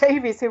 Nick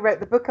Davies, who wrote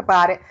the book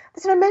about it,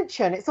 there's no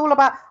mention. It's all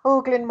about,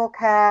 Glenn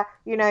Mulcair,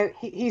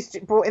 he's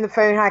brought in the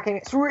phone hacking.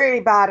 It's really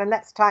bad and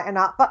let's tighten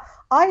up. But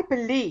I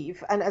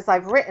believe, and as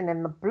I've written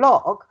in the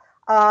blog,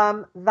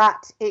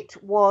 that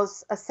it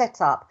was a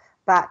setup,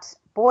 that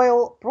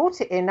Boyle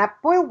brought it in. Now,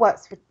 Boyle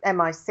works for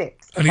MI6. Okay?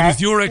 And he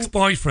was your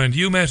ex-boyfriend.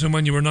 You met him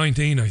when you were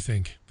 19, I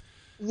think.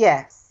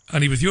 Yes.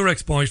 And he was your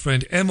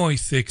ex-boyfriend,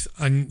 MI6,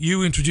 and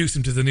you introduced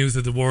him to the News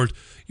of the World.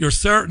 You're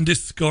certain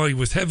this guy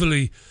was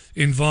heavily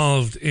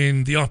involved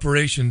in the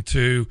operation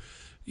to,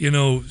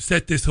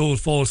 set this whole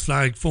false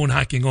flag phone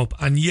hacking up.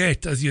 And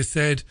yet, as you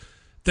said,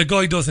 the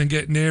guy doesn't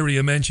get nary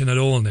a mention at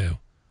all now.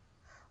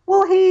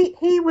 Well,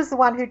 he was the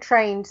one who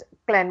trained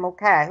Glenn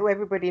Mulcair, who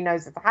everybody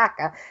knows as a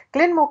hacker.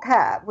 Glenn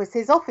Mulcair was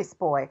his office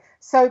boy.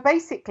 So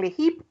basically,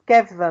 he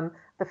gave them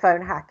the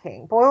phone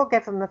hacking. Boyle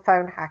gave them the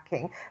phone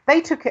hacking.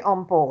 They took it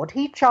on board.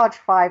 He charged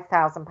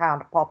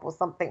 £5,000 a pop or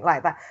something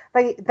like that.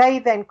 They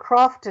then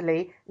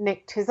craftily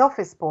nicked his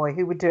office boy,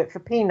 who would do it for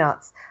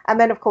peanuts. And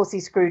then, of course, he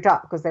screwed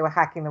up because they were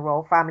hacking the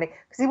royal family,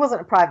 because he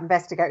wasn't a private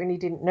investigator and he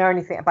didn't know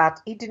anything about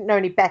it. He didn't know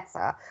any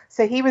better.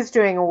 So he was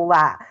doing all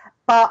that.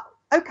 But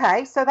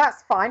okay, so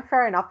that's fine,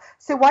 fair enough.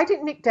 So why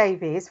didn't Nick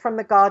Davies from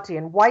The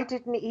Guardian, why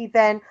didn't he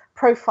then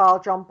profile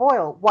John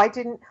Boyle? Why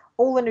didn't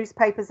all the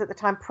newspapers at the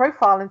time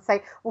profile and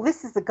say, well,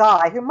 this is the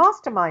guy who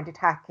masterminded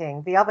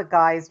hacking. The other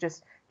guy is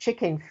just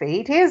chicken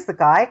feed. Here's the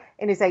guy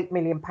in his £8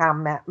 million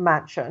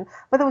mansion.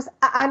 But there was,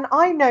 and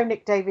I know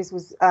Nick Davies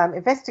was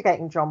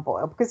investigating John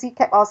Boyle because he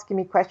kept asking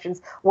me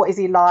questions. What is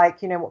he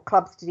like? What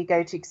clubs did he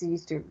go to? Because he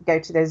used to go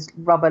to those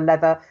rubber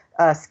leather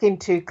skin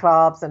 2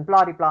 clubs and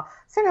blah, blah, blah.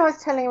 So I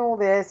was telling him all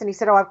this, and he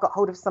said, I've got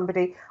hold of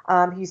somebody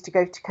who used to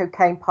go to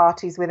cocaine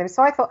parties with him.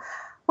 So I thought,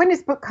 when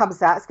his book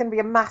comes out, it's going to be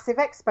a massive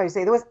expose.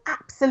 There was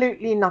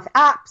absolutely nothing.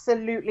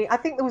 Absolutely. I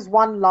think there was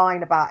one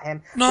line about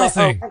him.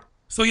 Nothing.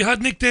 So you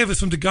had Nick Davies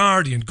from The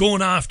Guardian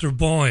going after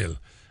Boyle,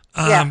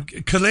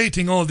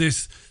 collating all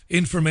this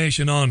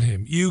information on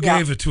him. You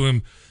gave it to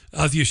him,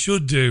 as you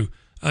should do,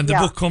 and the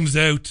book comes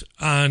out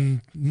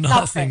and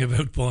nothing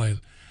about Boyle.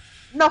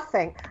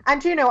 Nothing.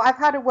 And, I've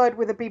had a word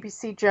with a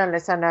BBC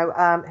journalist I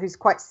know who's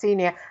quite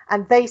senior,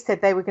 and they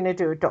said they were going to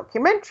do a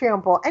documentary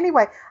on Boyle.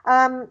 Anyway,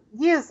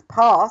 years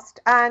passed,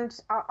 and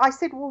I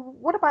said, well,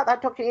 what about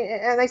that documentary?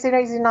 And they said, no,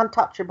 he's an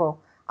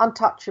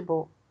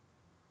untouchable.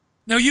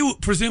 Now, you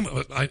presume,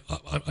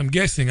 I'm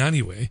guessing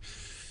anyway,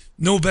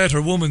 no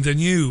better woman than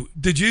you.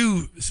 Did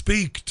you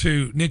speak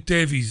to Nick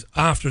Davies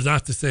after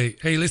that to say,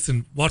 hey,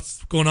 listen,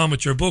 what's going on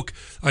with your book?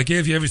 I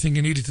gave you everything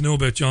you needed to know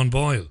about John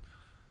Boyle.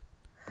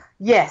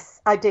 Yes,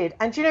 I did.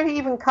 And he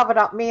even covered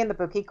up me in the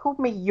book. He called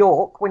me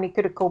York when he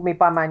could have called me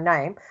by my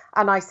name.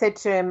 And I said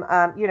to him,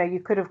 you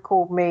could have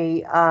called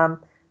me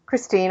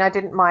Christine. I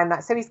didn't mind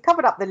that. So he's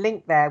covered up the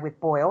link there with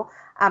Boyle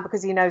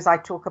because he knows I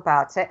talk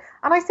about it.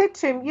 And I said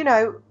to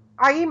him,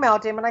 I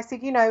emailed him and I said,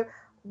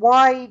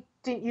 why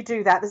didn't you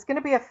do that? There's going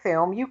to be a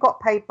film. You got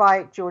paid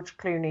by George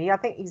Clooney. I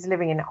think he's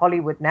living in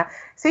Hollywood now.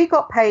 So he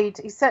got paid.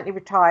 He's certainly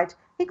retired.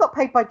 He got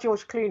paid by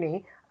George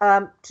Clooney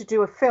to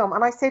do a film.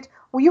 And I said,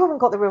 well, you haven't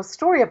got the real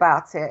story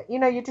about it.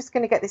 You're just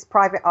going to get this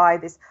private eye,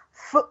 this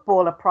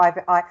footballer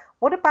private eye.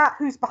 What about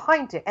who's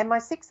behind it?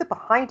 MI6 are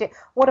behind it.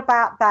 What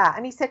about that?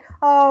 And he said,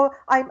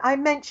 I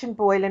mentioned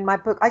Boyle in my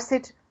book. I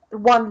said,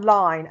 one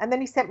line, and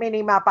then he sent me an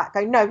email back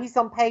going, no, he's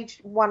on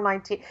page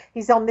 190,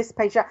 he's on this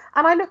page, and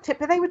I looked at it,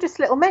 but they were just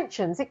little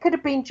mentions. It could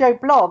have been Joe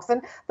Bloggs,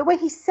 and the way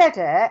he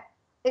said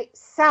it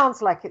sounds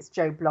like it's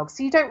Joe Bloggs,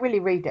 so you don't really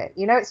read it,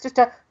 it's just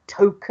a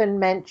token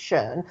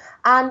mention.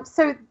 And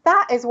so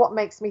that is what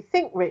makes me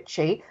think,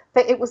 Richie,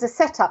 that it was a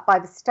setup by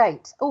the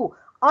state.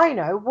 I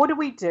know. What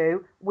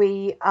do?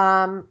 We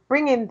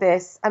bring in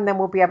this, and then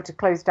we'll be able to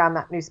close down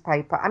that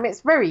newspaper. I mean,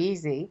 it's very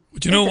easy.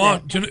 Do you know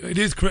what? It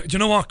is. Do you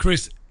know what,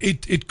 Chris?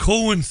 It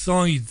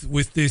coincides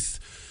with this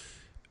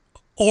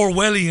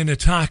Orwellian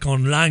attack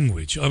on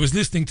language. I was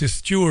listening to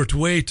Stuart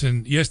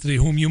Waiton yesterday,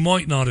 whom you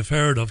might not have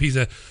heard of. He's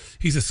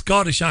a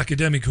Scottish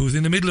academic who's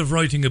in the middle of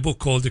writing a book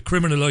called The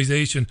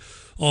Criminalisation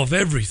of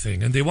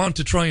Everything, and they want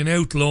to try and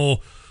outlaw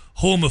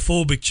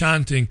homophobic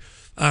chanting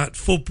at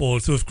football.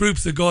 So if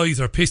groups of guys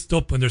are pissed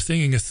up when they're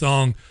singing a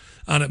song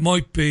and it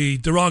might be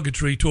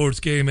derogatory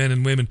towards gay men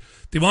and women,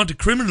 they want to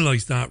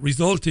criminalise that,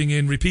 resulting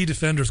in repeat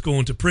offenders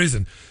going to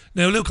prison.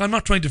 Now look, I'm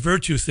not trying to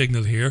virtue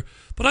signal here,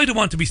 but I don't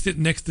want to be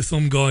sitting next to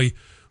some guy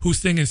who's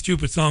singing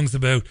stupid songs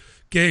about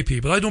gay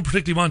people. I don't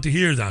particularly want to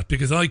hear that,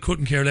 because I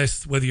couldn't care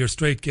less whether you're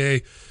straight,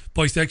 gay,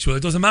 bisexual.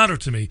 It doesn't matter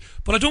to me.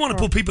 But I don't want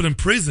to put people in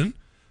prison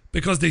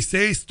because they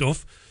say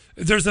stuff.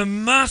 There's a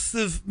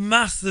massive,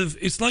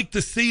 it's like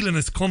the ceiling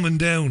is coming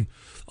down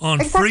on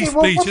free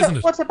speech, isn't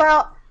it? What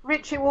about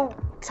Richie? Well,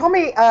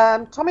 Tommy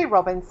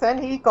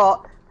Robinson, he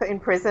got put in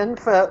prison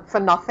for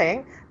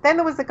nothing. Then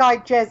there was a guy,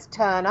 Jez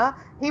Turner.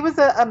 He was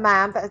a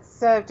man that had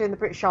served in the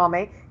British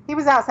Army. he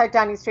was outside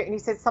Downing Street and he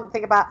said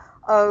something about,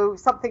 oh,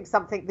 something,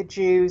 the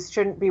Jews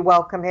shouldn't be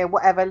welcome here,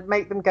 whatever,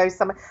 make them go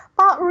somewhere.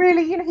 But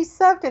really, he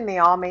served in the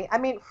army. I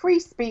mean,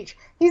 free speech.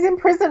 He's in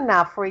prison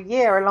now for a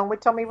year along with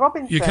Tommy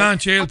Robinson. You can't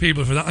jail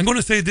people for that. I'm going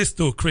to say this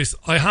though, Chris.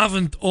 I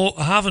haven't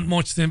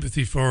much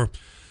sympathy for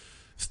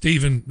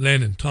Stephen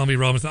Lennon, Tommy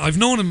Robinson. I've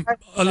known him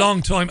a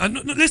long time.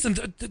 And listen,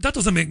 that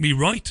doesn't make me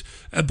right.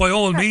 By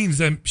all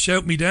means,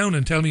 shout me down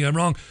and tell me I'm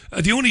wrong.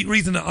 The only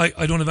reason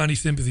I don't have any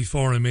sympathy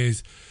for him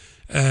is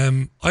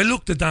I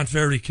looked at that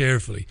very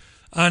carefully.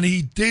 And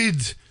he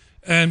did,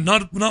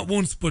 not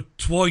once but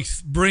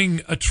twice,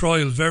 bring a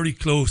trial very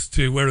close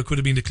to where it could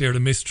have been declared a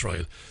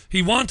mistrial.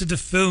 He wanted to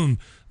film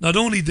not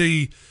only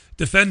the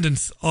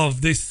defendants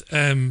of this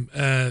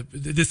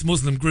this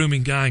Muslim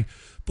grooming gang,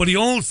 but he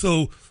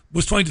also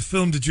was trying to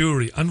film the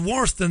jury. And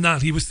worse than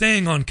that, he was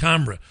saying on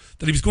camera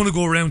that he was going to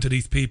go around to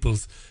these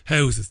people's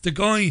houses. The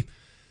guy,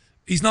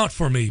 he's not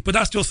for me, but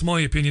that's just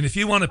my opinion. If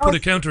you want to put a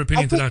counter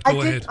opinion to that, go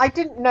ahead. I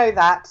didn't know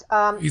that.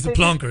 He's a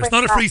plonker.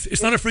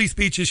 It's not a free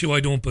speech issue, I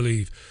don't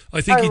believe.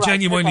 I think he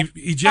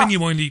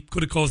genuinely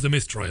could have caused a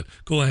mistrial.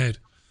 Go ahead.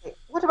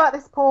 What about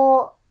this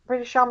poor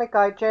British Army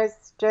guy,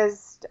 Jez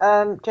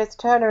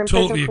Turner?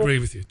 Totally agree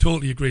with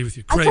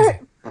you. Crazy.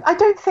 I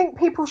don't think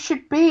people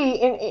should be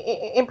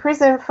in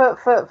prison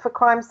for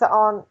crimes that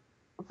aren't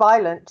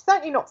violent.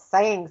 Certainly not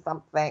saying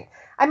something.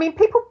 I mean,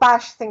 people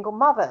bash single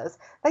mothers.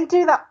 They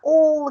do that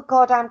all the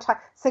goddamn time.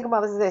 Single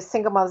mothers are this,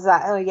 single mothers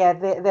that. Oh yeah,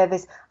 they're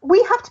this.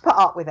 We have to put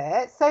up with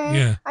it. So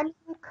yeah. I mean,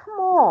 come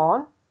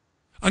on.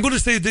 I'm going to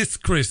say this,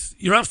 Chris.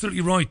 You're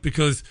absolutely right,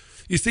 because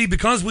you see,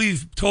 because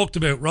we've talked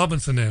about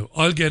Robinson now,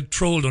 I'll get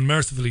trolled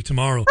unmercifully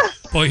tomorrow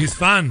by his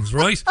fans,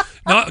 right?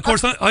 Now, of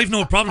course, I've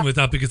no problem with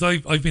that because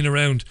I've been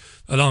around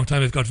a long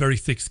time. I've got very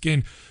thick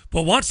skin.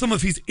 But what some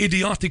of his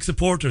idiotic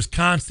supporters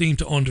can't seem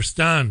to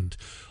understand,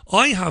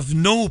 I have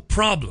no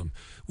problem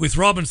with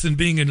Robinson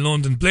being in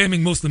London,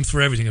 blaming Muslims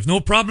for everything. I've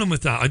no problem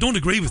with that. I don't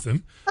agree with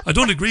him.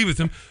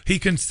 He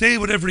can say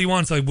whatever he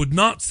wants. I would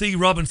not see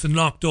Robinson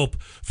locked up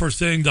for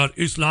saying that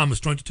Islam is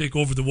trying to take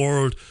over the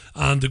world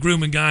and the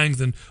grooming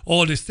gangs and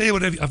all this. Say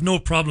whatever. I've no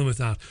problem with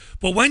that.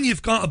 But when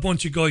you've got a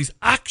bunch of guys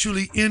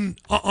actually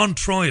on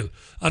trial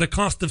at a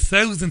cost of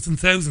thousands and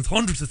thousands,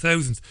 hundreds of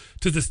thousands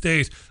to the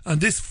state,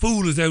 and this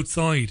fool is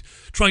outside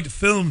trying to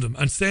film them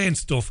and saying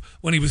stuff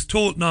when he was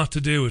told not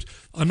to do it,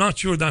 I'm not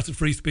sure that's a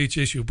free speech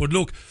issue. But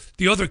look,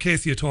 the other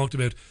case you talked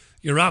about,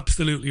 you're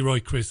absolutely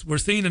right, Chris. We're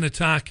seeing an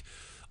attack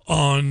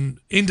on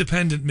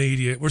independent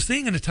media. We're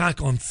seeing an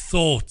attack on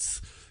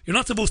thoughts. You're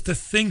not supposed to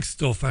think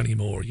stuff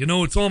anymore.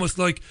 It's almost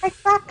like...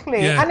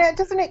 Exactly. Yeah. And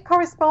doesn't it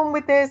correspond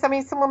with this? I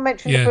mean, someone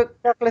mentioned the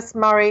book Douglas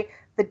Murray,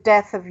 The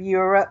Death of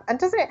Europe. And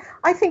doesn't it...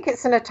 I think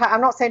it's an attack.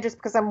 I'm not saying just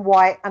because I'm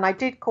white, and I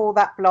did call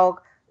that blog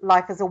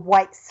Life as a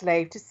White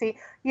Slave to see,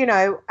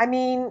 I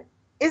mean...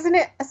 Isn't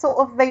it a sort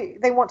of,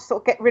 they want to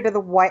sort of get rid of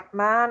the white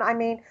man? I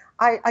mean,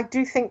 I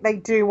do think they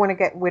do want to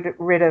get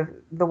rid of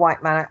the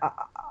white man.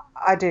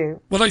 I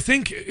do. Well, I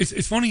think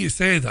it's funny you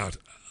say that.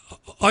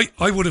 I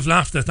would have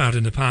laughed at that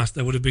in the past.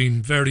 I would have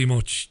been very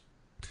much,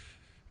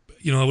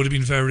 I would have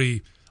been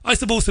very, I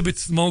suppose a bit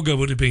smug I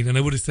would have been. And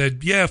I would have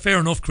said, yeah, fair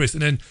enough, Chris.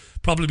 And then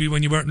probably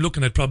when you weren't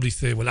looking, I'd probably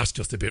say, well, that's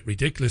just a bit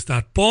ridiculous,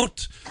 that.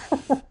 But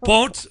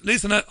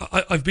listen,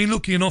 I've been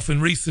lucky enough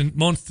in recent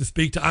months to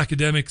speak to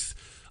academics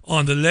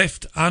on the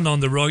left and on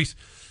the right,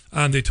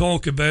 and they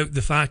talk about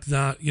the fact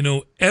that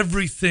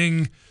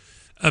everything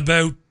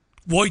about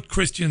white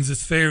Christians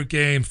is fair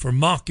game for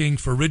mocking,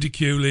 for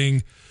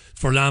ridiculing,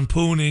 for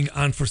lampooning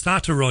and for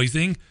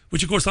satirising,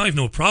 which of course I have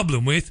no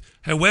problem with.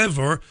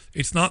 However,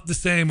 it's not the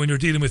same when you're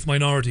dealing with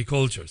minority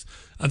cultures,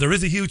 and there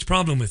is a huge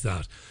problem with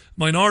that.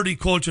 Minority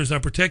cultures are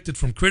protected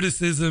from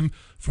criticism,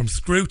 from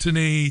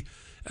scrutiny,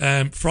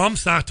 from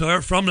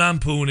satire, from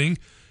lampooning,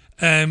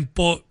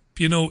 but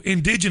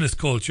indigenous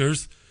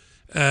cultures,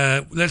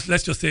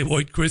 let's just say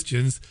white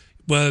Christians,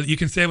 well, you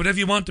can say whatever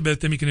you want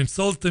about them. You can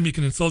insult them, you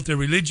can insult their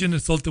religion,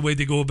 insult the way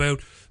they go about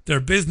their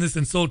business,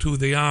 insult who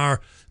they are,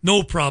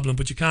 no problem,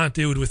 but you can't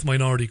do it with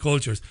minority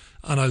cultures.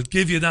 And I'll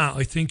give you that.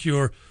 I think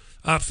you're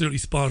absolutely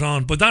spot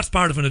on. But that's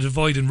part of a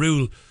divide and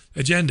rule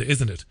agenda,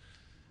 isn't it?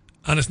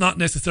 And it's not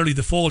necessarily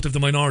the fault of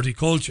the minority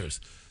cultures.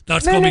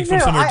 That's coming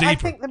from somewhere deeper. I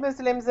think the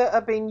Muslims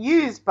are being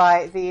used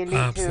by the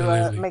elite who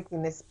are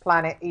making this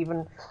planet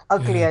even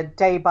uglier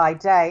day by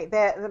day.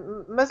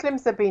 The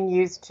Muslims are being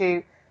used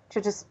to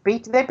just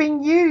beat. They're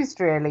being used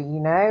really,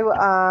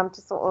 to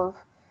sort of.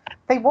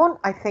 They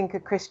want, I think, a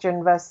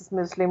Christian versus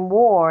Muslim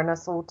war and a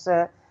sort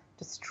of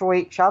destroy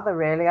each other.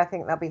 Really, I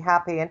think they'll be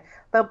happy, and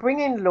they'll bring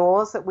in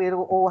laws that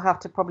we'll all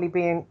have to probably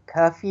be in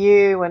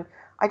curfew. And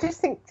I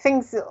just think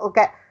things will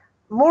get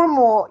more and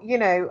more,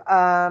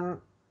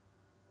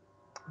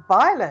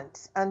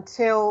 violent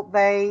until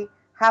they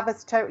have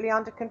us totally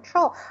under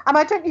control. I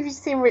don't know if you've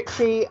seen,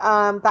 Richie,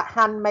 that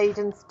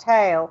Handmaiden's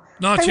Tale.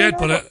 Not yet,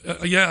 but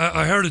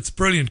I heard it's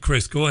brilliant,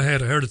 Chris. Go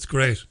ahead. I heard it's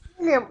great.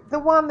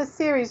 The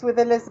series with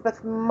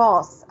Elizabeth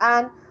Moss.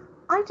 And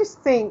I just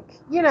think,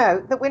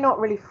 that we're not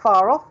really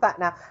far off that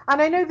now. And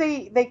I know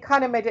they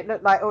kind of made it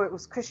look like, it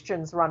was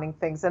Christians running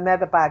things and they're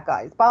the bad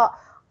guys. But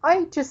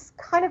I just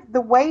kind of,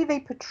 the way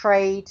they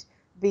portrayed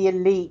the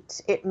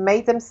elite, it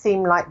made them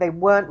seem like they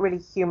weren't really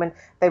human.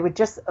 They were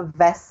just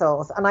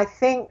vessels. And I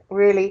think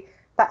really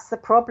that's the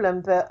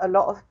problem, that a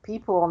lot of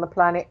people on the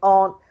planet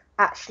aren't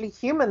actually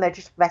human. They're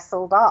just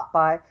vesseled up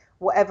by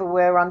whatever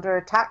we're under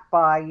attack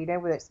by,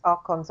 whether it's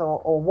archons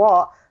or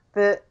what.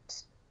 That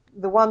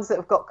the ones that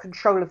have got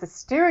control of the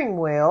steering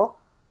wheel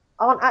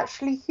aren't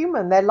actually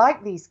human. They're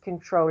like these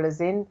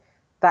controllers in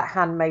that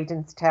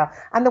Handmaiden's Tale.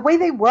 And the way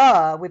they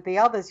were with the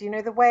others,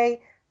 the way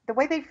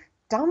they've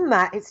done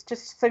that, it's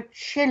just so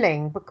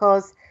chilling,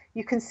 because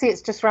you can see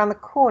it's just around the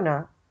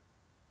corner.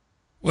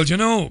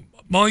 Well,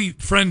 my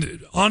friend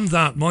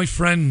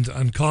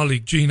and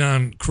colleague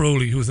Jean-Anne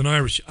Crowley, who's an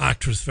Irish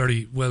actress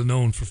very well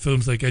known for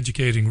films like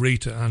Educating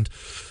Rita and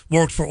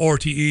worked for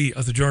RTE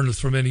as a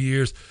journalist for many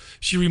years,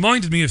 she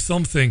reminded me of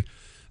something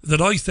that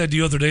I said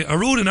the other day. I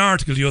wrote an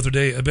article the other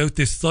day about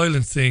this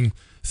silencing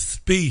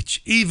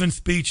speech, even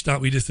speech that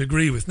we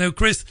disagree with. Now,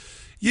 Chris,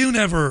 you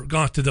never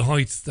got to the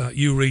heights that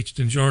you reached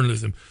in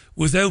journalism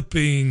without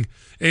being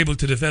able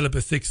to develop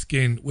a thick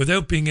skin,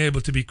 without being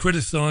able to be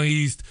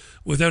criticised,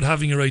 without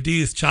having your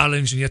ideas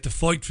challenged, and you had to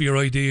fight for your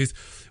ideas.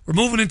 We're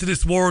moving into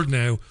this world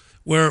now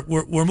where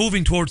we're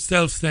moving towards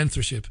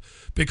self-censorship,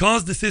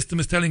 because the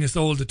system is telling us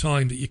all the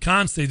time that you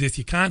can't say this,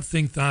 you can't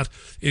think that,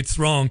 it's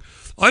wrong.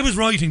 I was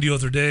writing the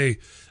other day,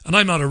 and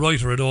I'm not a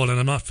writer at all, and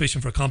I'm not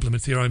fishing for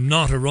compliments here. I'm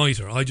not a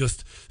writer. I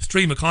just,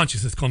 stream of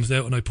consciousness comes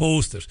out and I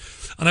post it.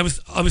 And I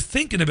was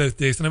thinking about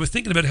this, and I was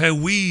thinking about how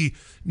we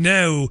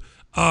now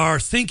are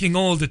thinking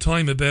all the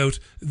time about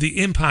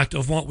the impact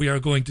of what we are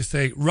going to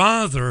say,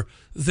 rather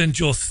than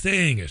just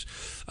saying it.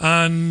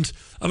 And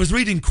I was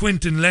reading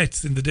Quentin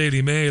Letts in the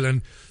Daily Mail,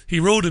 and he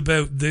wrote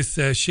about this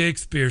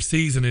Shakespeare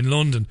season in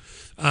London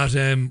at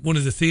one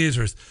of the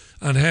theatres,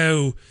 and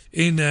how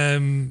in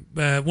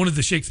one of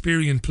the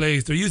Shakespearean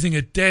plays they're using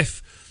a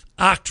deaf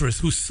actress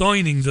who's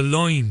signing the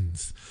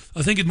lines.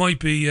 I think it might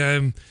be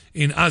in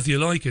As You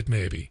Like It,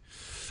 maybe.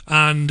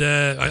 And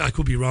I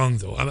could be wrong,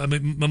 though. I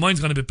mean, my mind's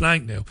gone a bit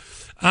blank now.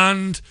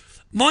 And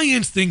my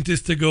instinct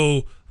is to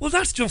go, well,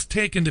 that's just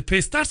taking the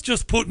piss. That's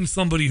just putting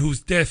somebody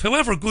who's deaf,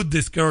 however good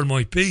this girl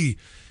might be,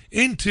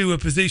 into a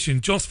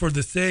position just for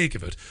the sake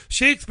of it.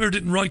 Shakespeare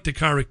didn't write the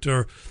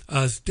character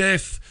as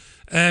deaf.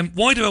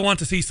 Why do I want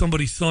to see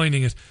somebody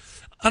signing it?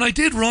 And I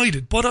did write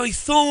it, but I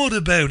thought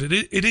about it.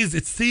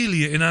 It's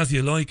Celia in As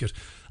You Like It.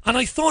 And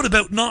I thought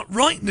about not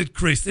writing it,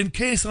 Chris, in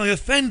case I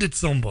offended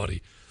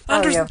somebody.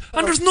 And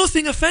there's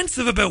nothing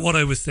offensive about what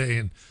I was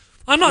saying.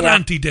 I'm not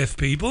anti-deaf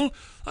people.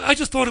 I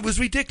just thought it was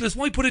ridiculous.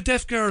 Why put a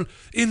deaf girl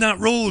in that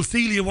role?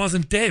 Celia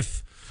wasn't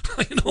deaf.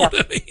 You know what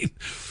I mean?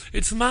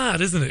 It's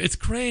mad, isn't it? It's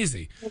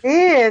crazy. It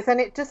is, and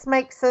it just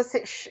makes us,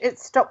 it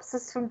stops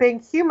us from being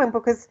human,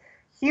 because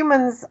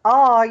humans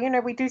are,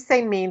 we do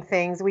say mean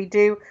things, we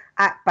do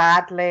act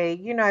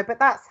badly, but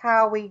that's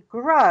how we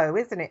grow,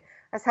 isn't it?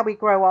 That's how we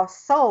grow our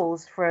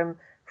souls from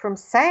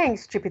saying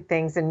stupid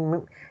things,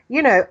 and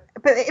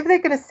but if they're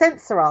going to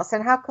censor us,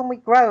 then how can we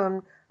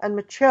grow and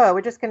mature?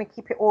 We're just going to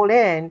keep it all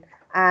in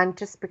and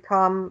just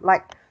become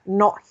like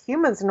not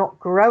humans, not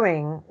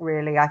growing,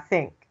 really, I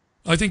think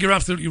you're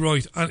absolutely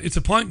right. And it's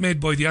a point made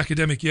by the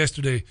academic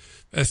yesterday,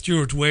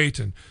 Stuart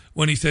Waiton,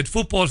 when he said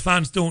football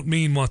fans don't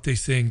mean what they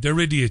sing. They're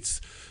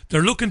idiots.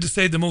 They're looking to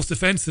say the most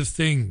offensive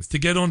things to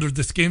get under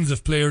the skins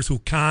of players who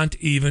can't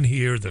even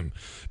hear them.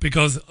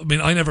 Because,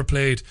 I never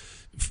played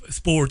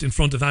sport in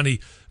front of any,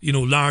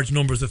 large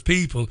numbers of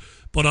people,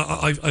 but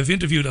I've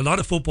interviewed a lot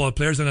of football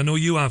players, and I know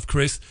you have,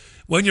 Chris.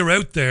 When you're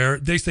out there,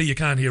 they say you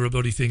can't hear a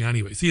bloody thing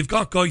anyway. So you've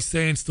got guys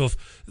saying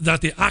stuff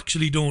that they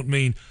actually don't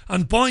mean.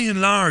 And by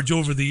and large,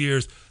 over the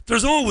years,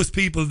 there's always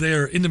people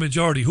there in the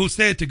majority who'll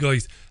say to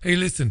guys, hey,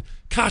 listen,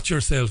 catch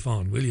yourself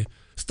on, will you?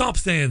 Stop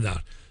saying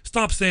that.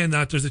 Stop saying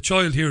that. There's a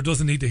child here who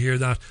doesn't need to hear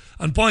that.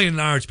 And by and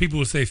large, people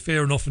will say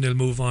fair enough and they'll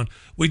move on.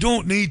 We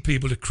don't need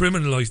people to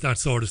criminalise that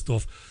sort of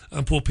stuff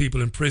and put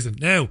people in prison.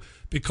 Now,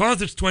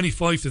 because it's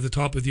 25 to the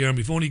top of the hour and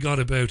we've only got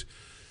about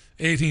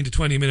 18 to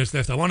 20 minutes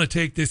left, I want to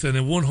take this in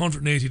a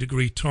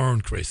 180-degree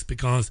turn, Chris,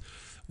 because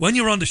when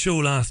you were on the show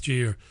last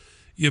year,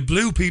 you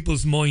blew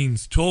people's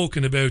minds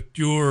talking about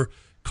your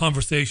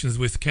conversations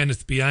with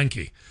Kenneth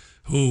Bianchi,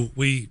 who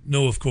we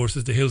know, of course,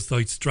 is the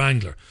Hillside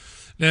Strangler.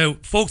 Now,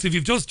 folks, if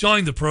you've just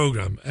joined the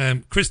programme,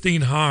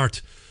 Christine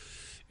Hart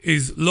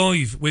is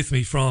live with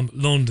me from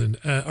London,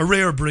 a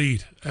rare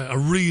breed, a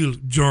real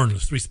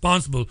journalist,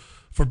 responsible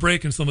for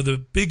breaking some of the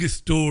biggest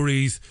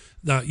stories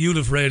that you'll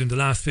have read in the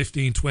last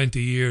 15,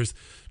 20 years.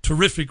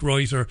 Terrific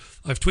writer.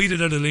 I've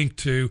tweeted out a link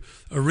to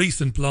a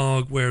recent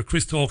blog where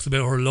Chris talks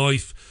about her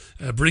life,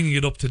 bringing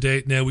it up to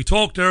date now. We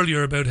talked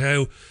earlier about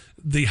how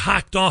the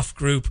Hacked Off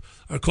group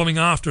are coming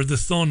after the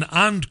Sun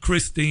and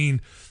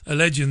Christine,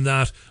 alleging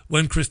that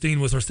when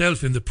Christine was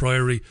herself in the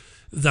Priory,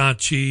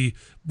 that she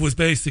was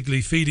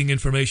basically feeding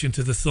information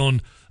to the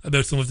Sun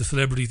about some of the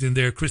celebrities in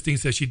there. Christine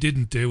says she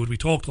didn't do it. We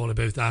talked all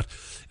about that.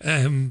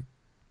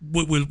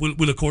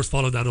 we'll of course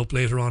follow that up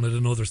later on at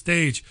another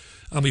stage,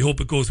 and we hope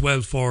it goes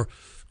well for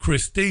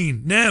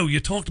Christine. Now, you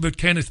talked about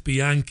Kenneth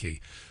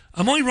Bianchi.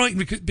 Am I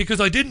right?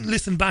 Because I didn't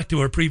listen back to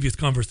our previous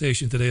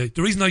conversation today.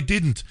 The reason I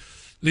didn't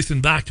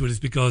listen back to it is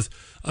because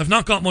I've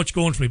not got much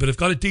going for me, but I've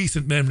got a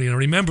decent memory, and I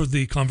remember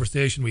the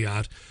conversation we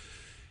had.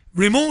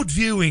 Remote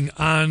viewing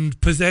and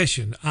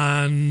possession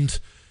and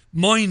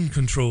mind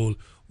control.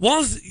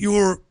 Was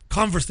your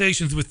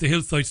conversations with the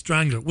Hillside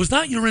Strangler, was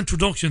that your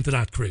introduction to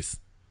that, Chris?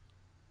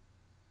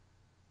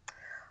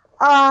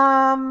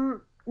 No,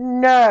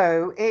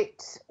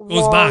 it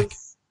goes back.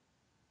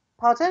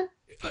 Pardon?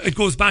 It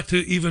goes back to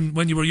even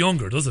when you were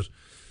younger, does it?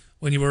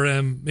 When you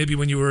were maybe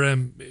when you were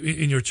in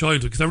your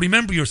childhood, because I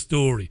remember your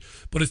story.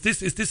 But it's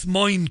this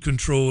mind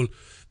control,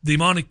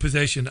 demonic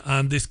possession,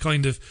 and this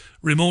kind of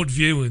remote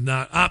viewing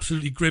that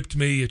absolutely gripped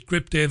me. It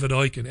gripped David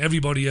Icke and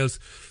everybody else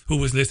who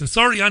was listening.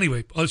 Sorry,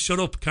 anyway, I'll shut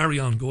up. Carry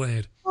on. Go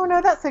ahead. Oh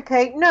no, that's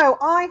okay. No,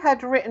 I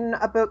had written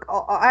a book.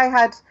 I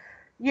had,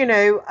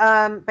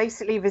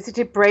 basically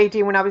visited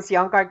Brady when I was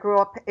young. I grew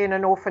up in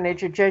an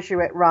orphanage, a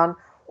Jesuit-run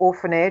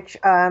orphanage.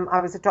 I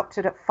was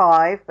adopted at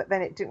 5, but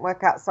then it didn't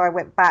work out, so I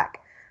went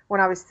back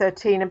when I was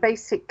 13. And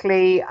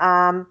basically,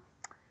 I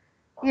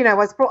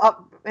was brought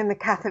up in the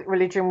Catholic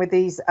religion with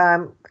these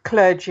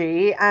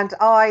clergy, and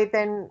I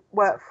then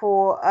worked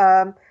for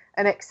an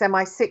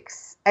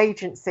ex-MI6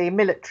 agency,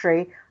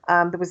 military.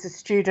 There was a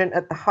student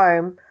at the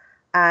home,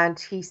 and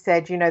he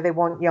said, they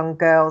want young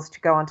girls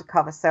to go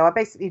undercover. So I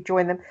basically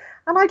joined them,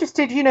 and I just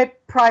did,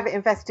 private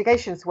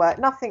investigations work,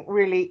 nothing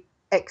really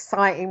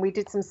exciting. We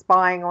did some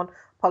spying on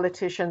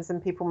politicians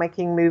and people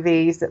making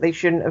movies that they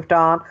shouldn't have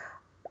done.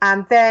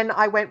 And then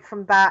I went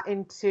from that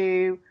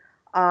into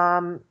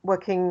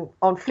working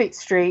on Fleet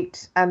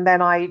Street, and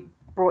then I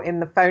brought in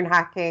the phone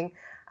hacking.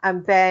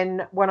 And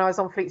then when I was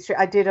on Fleet Street,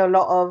 I did a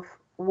lot of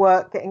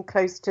work getting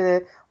close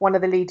to one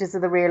of the leaders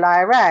of the Real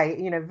IRA,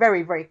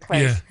 very, very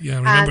close. Yeah, I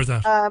remember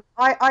that.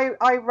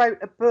 I wrote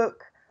a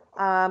book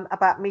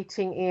about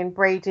meeting Ian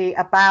Brady,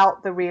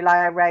 about the Real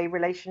IRA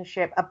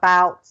relationship,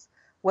 about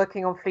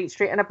working on Fleet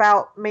Street, and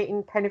about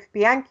meeting Kenneth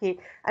Bianchi.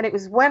 And it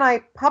was when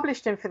I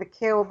published him for The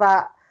Kill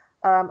that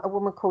a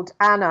woman called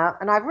Anna,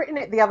 and I've written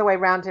it the other way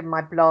around in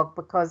my blog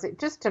because it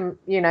just,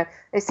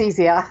 it's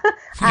easier.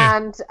 Yeah.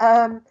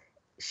 And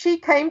she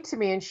came to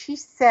me and she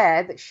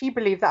said that she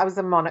believed that I was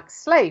a monarch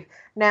slave.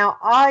 Now,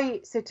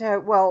 I said to her,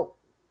 well,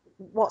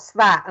 what's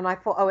that? And I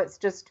thought, oh, it's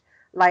just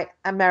like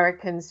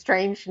American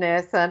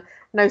strangeness and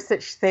no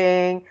such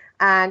thing.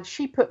 And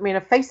she put me in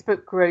a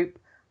Facebook group,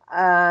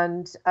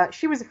 and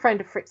she was a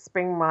friend of Fritz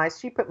Springmeier.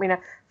 She put me in a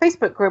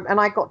Facebook group, and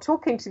I got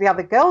talking to the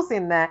other girls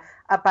in there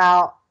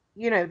about,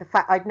 the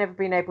fact I'd never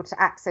been able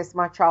to access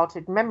my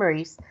childhood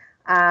memories.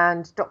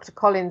 And Dr.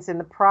 Collins in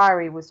the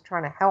Priory was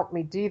trying to help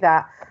me do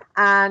that.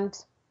 And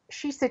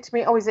she said to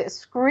me, oh, is it a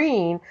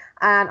screen?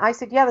 And I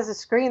said, yeah, there's a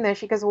screen there.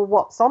 She goes, well,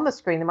 what's on the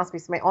screen? There must be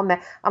something on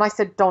there. And I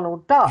said,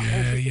 Donald Duck.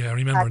 Yeah, I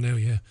remember now,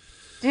 yeah.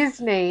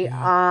 Disney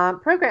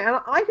program.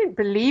 And I didn't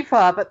believe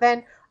her. But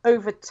then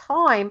over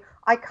time,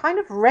 I kind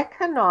of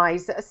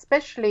recognized that,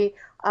 especially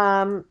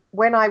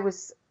when I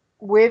was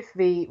with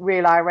the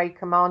Real IRA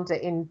commander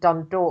in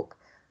Dundalk,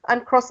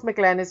 and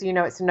Crossmaglen, as you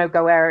know, it's a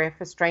no-go area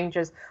for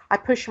strangers. I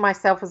pushed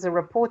myself as a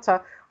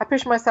reporter. I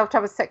pushed myself to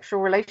have a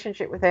sexual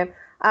relationship with him.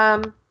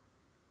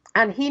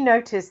 And he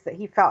noticed that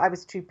he felt I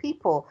was two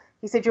people.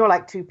 He said, you're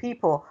like two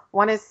people.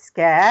 One is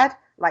scared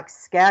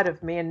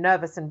of me and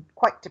nervous and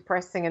quite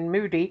depressing and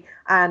moody,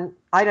 and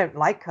I don't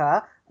like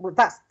her. Well,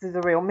 that's the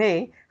real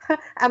me.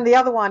 And the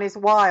other one is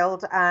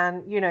wild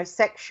and,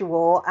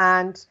 sexual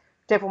and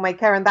devil may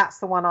care, and that's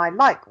the one I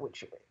like,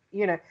 which,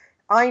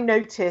 I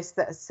noticed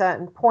that at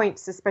certain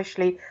points,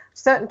 especially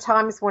certain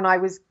times when I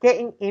was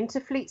getting into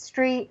Fleet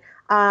Street,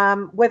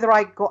 whether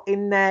I got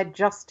in there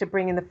just to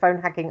bring in the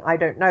phone hacking, I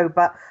don't know.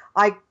 But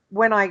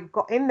when I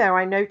got in there,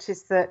 I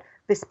noticed that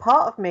this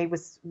part of me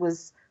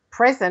was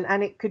present,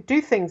 and it could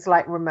do things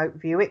like remote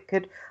view. It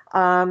could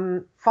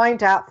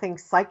find out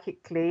things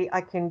psychically.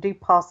 I can do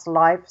past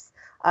lives.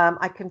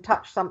 I can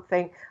touch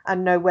something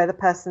and know where the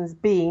person's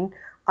been,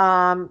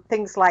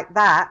 things like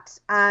that.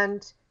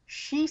 And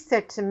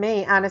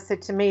Anna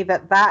said to me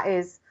that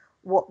is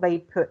what they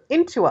put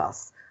into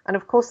us. And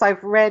of course,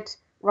 I've read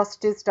Russ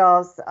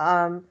Disdar's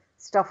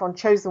stuff on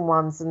Chosen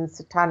Ones and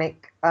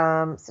satanic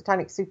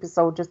super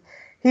soldiers.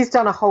 He's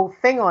done a whole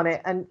thing on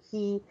it, and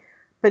he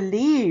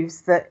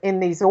believes that in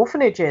these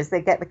orphanages,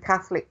 they get the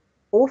Catholic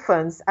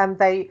orphans and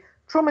they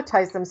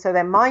traumatize them so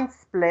their minds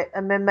split,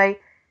 and then they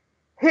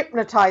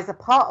hypnotize a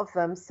part of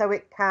them so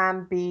it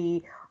can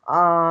be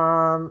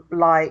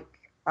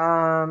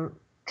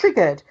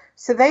triggered.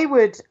 So they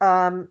would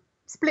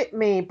split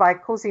me by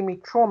causing me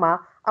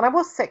trauma, and I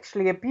was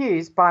sexually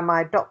abused by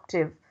my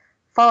adoptive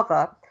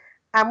father.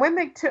 And when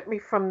they took me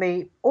from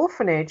the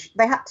orphanage,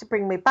 they had to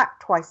bring me back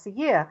twice a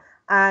year,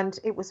 and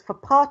it was for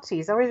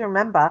parties. I always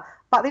remember,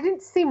 but they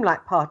didn't seem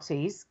like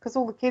parties because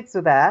all the kids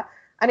were there,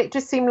 and it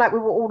just seemed like we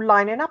were all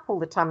lining up all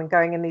the time and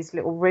going in these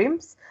little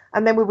rooms.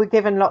 And then we were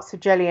given lots of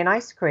jelly and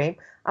ice cream,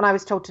 and I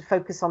was told to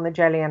focus on the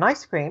jelly and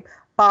ice cream.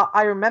 But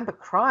I remember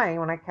crying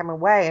when I came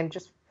away and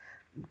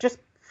just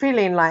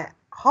feeling like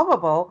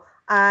horrible.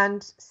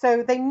 And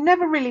so they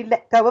never really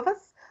let go of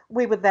us.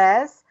 We were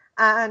theirs,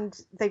 and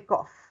they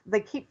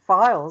keep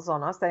files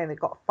on us. They've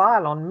got a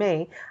file on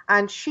me.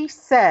 And she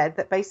said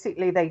that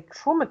basically they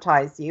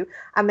traumatize you,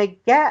 and they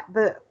get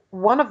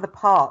one of the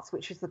parts,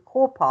 which is the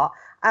core part,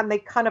 and they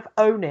kind of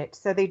own it.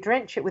 So they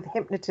drench it with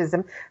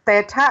hypnotism. They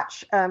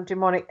attach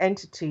demonic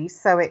entities,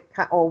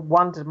 or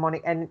one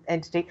demonic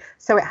entity,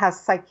 so it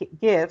has psychic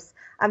gifts,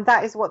 and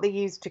that is what they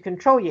use to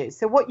control you.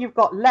 So what you've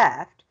got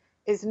left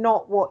is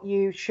not what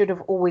you should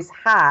have always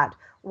had.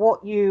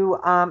 What you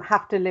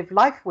have to live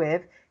life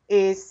with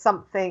is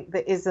something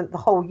that isn't the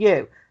whole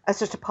you. It's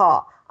just a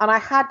part. And I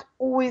had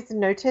always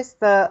noticed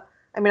that.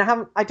 I mean,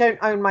 I don't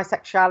own my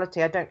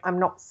sexuality. I'm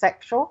not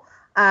sexual.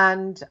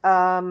 And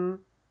I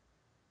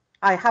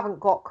haven't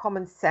got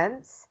common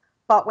sense,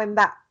 but when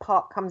that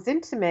part comes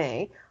into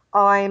me,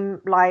 I'm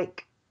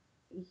like,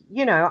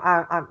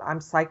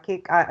 I'm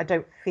psychic. I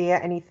don't fear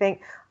anything.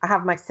 I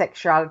have my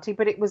sexuality,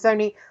 but it was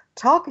only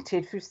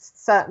targeted for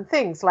certain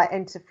things, like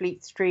enter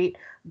Fleet Street,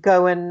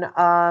 go and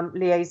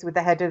liaise with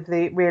the head of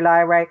the Real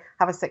IRA,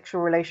 have a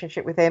sexual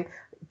relationship with him,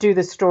 do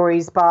the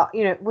stories. But,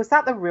 was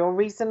that the real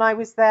reason I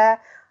was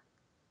there?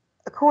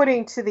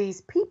 According to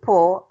these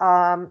people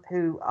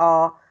who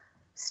are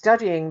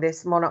studying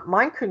this monarch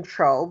mind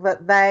control,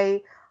 that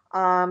they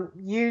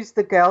use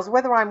the girls,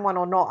 whether I'm one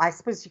or not, I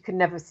suppose you can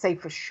never say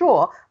for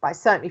sure, but I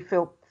certainly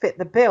fit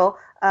the bill.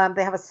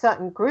 They have a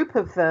certain group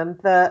of them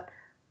that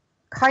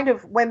kind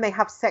of, when they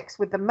have sex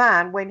with the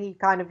man, when he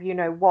kind of,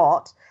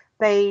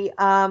 they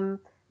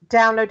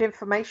download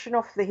information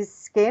off his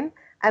skin,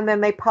 and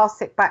then they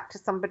pass it back to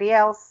somebody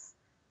else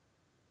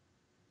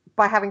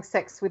by having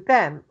sex with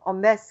them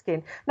on their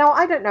skin. Now,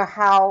 I don't know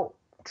how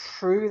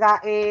true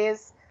that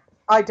is.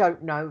 I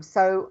don't know.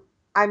 So,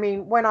 I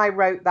mean, when I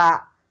wrote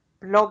that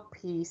blog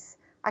piece,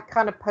 I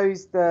kind of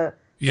posed the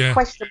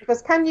question,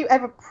 because can you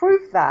ever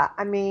prove that?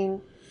 I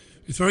mean,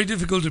 it's very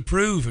difficult to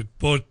prove it,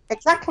 but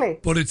exactly.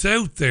 But it's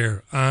out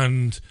there,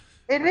 and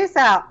it is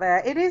out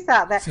there. It is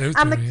out there.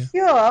 And the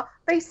cure,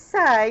 they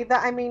say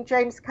that. I mean,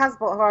 James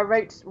Casbolt, who I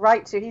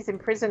write to, he's in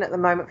prison at the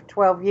moment for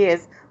 12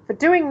 years for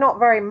doing not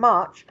very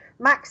much.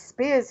 Max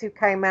Spears, who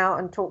came out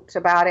and talked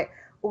about it,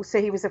 also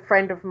he was a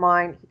friend of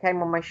mine. He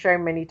came on my show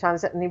many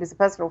times, and he was a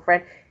personal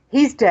friend.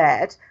 He's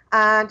dead,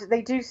 and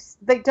they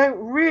don't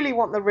really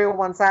want the real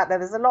ones out there.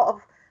 There's a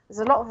lot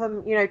of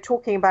them,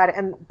 talking about it,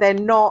 and they're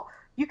not.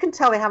 You can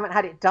tell they haven't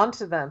had it done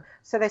to them.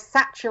 So they're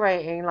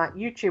saturating like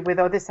YouTube with,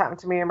 oh, this happened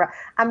to me.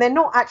 And they're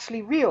not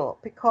actually real,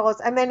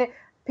 and then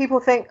people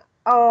think,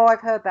 oh, I've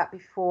heard that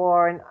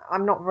before and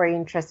I'm not very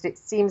interested. It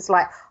seems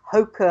like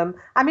hokum.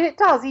 I mean, it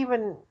does,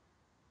 even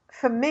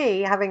for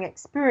me, having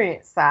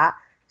experienced that,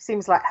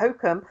 seems like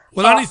hokum.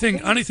 Well,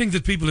 anything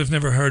that people have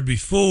never heard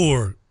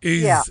before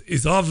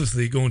is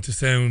obviously going to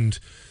sound,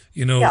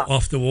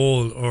 off the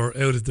wall or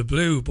out of the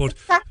blue. But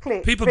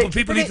exactly. People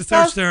need to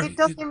search there.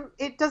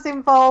 It does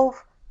involve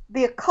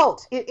the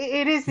occult.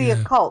 It is the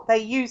occult. They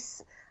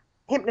use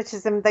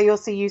hypnotism. They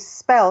also use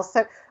spells.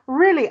 So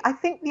really, I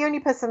think the only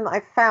person that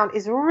I've found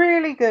is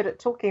really good at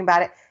talking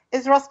about it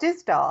is Russ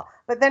Dizdar.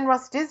 But then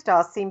Russ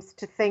Dizdar seems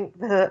to think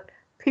that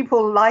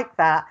people like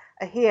that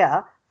are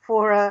here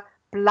for a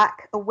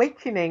black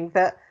awakening,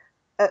 that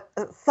at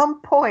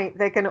some point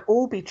they're going to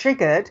all be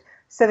triggered.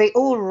 So they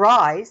all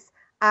rise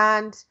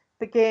and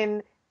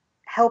begin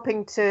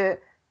helping to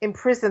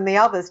imprison the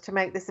others to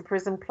make this a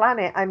prison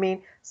planet. I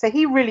mean, so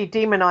he really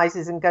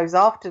demonizes and goes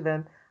after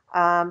them.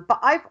 But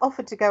I've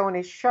offered to go on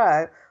his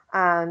show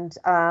and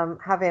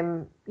have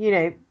him,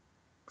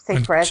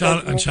 say prayers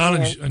and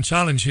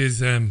challenge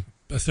his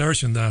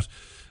assertion that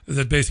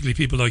basically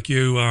people like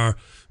you are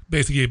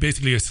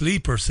basically a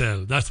sleeper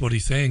cell. That's what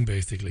he's saying,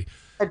 basically.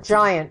 A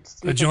giant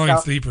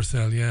sleeper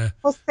cell, yeah.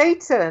 Well,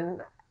 Satan,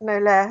 no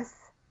less.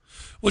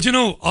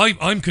 Well,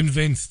 I'm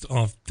convinced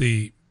of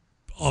the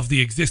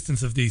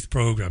existence of these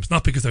programs,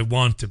 not because I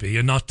want to be,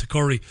 and not to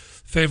curry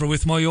favour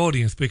with my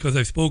audience, because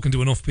I've spoken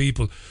to enough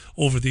people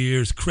over the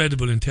years,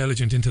 credible,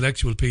 intelligent,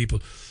 intellectual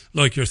people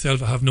like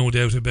yourself. I have no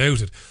doubt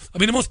about it. I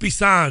mean, it must be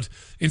sad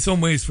in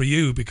some ways for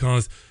you,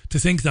 because to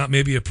think that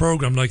maybe a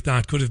program like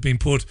that could have been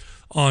put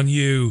on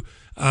you,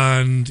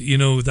 and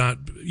that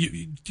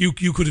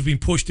you could have been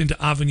pushed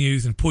into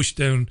avenues and pushed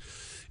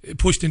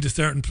into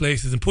certain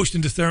places and pushed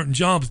into certain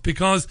jobs,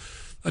 because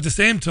at the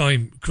same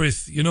time,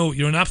 Chris,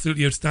 you're an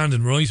absolutely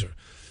outstanding writer.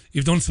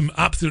 You've done some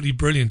absolutely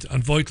brilliant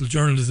and vital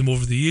journalism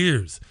over the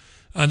years,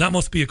 and that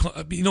must be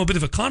a bit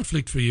of a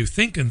conflict for you,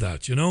 thinking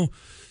that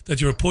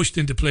that you're pushed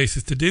into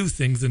places to do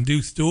things and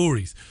do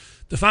stories.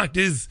 The fact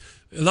is,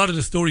 a lot of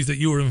the stories that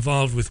you were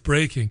involved with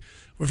breaking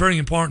were very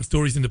important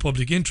stories in the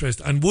public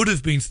interest, and would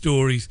have been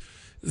stories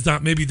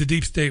that maybe the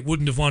deep state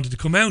wouldn't have wanted to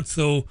come out.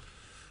 So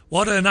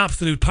what an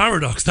absolute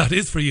paradox that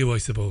is for you, I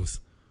suppose.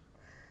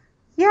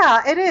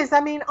 Yeah, it is.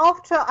 I mean,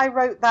 after I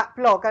wrote that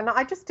blog, and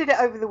I just did it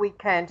over the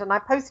weekend, and I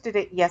posted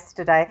it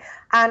yesterday,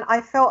 and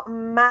I felt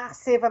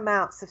massive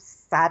amounts of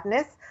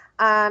sadness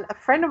And a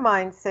friend of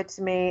mine said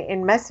to me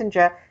in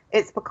Messenger,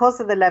 it's because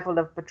of the level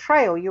of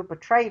betrayal. You're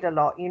betrayed a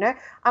lot, And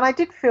I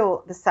did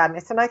feel the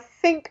sadness. And I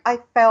think I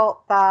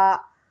felt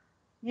that,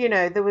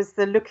 there was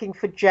the looking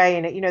for Jay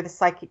in it, the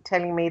psychic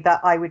telling me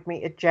that I would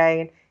meet a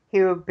Jay and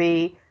he would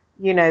be,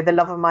 the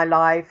love of my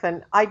life.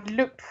 And I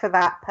looked for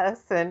that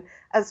person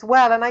as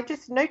well. And I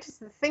just noticed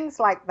the things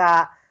like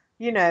that,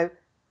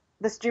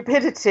 the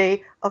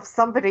stupidity of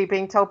somebody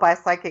being told by a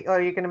psychic, oh,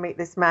 you're going to meet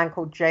this man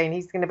called Jay and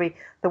he's going to be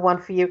the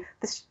one for you.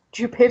 The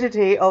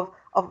stupidity of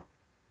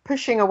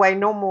pushing away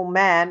normal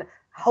men,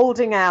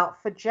 holding out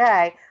for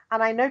Jay.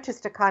 And I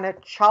noticed a kind of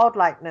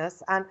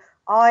childlikeness. And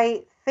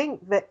I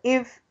think that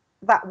if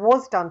that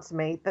was done to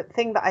me, the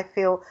thing that I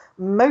feel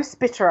most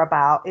bitter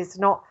about is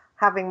not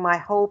having my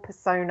whole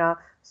persona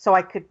so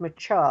I could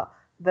mature,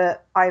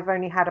 that I've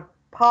only had a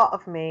part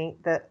of me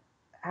that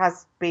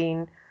has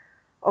been,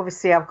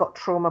 obviously I've got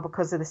trauma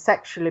because of the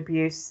sexual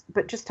abuse,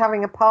 but just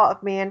having a part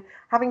of me and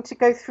having to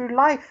go through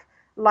life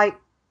like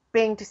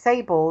being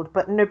disabled,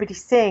 but nobody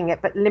seeing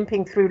it, but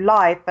limping through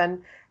life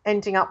and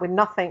ending up with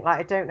nothing. Like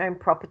I don't own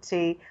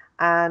property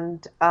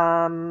and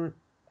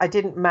I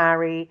didn't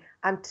marry,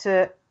 and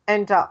to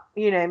end up,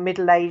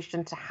 middle-aged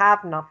and to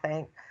have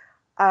nothing.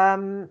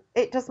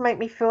 It does make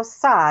me feel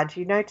sad,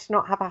 to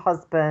not have a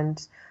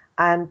husband.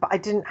 But I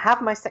didn't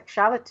have my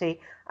sexuality.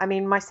 I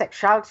mean, my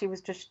sexuality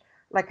was just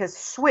like a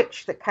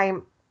switch that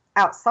came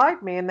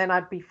outside me, and then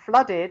I'd be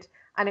flooded,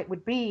 and it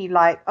would be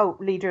like, oh,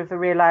 leader of the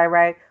Real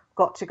IRA,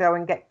 got to go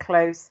and get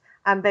close.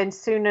 And then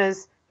soon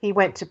as he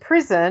went to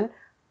prison,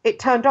 it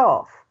turned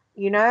off,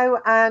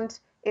 and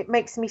it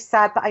makes me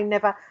sad that I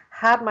never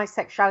had my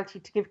sexuality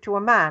to give to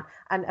a man,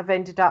 and have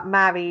ended up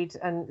married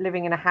and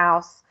living in a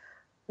house,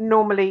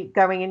 normally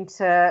going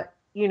into,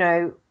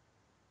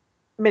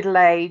 middle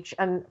age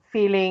and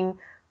feeling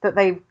that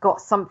they've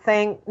got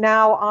something.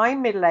 Now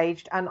I'm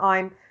middle-aged and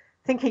I'm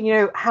thinking,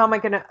 how am I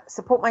going to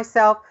support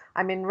myself?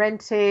 I'm in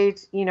rented,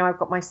 I've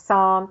got my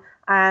son,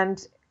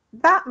 and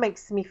that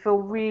makes me feel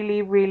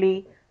really,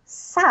 really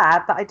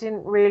sad that I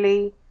didn't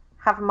really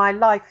have my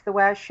life the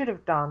way I should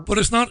have done. But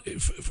it's not,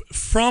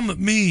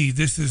 from me,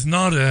 this is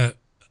not a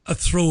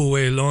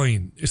throwaway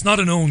line. It's not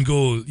an own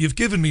goal. You've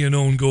given me an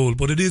own goal,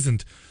 but it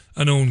isn't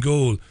an own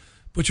goal.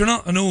 But you're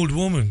not an old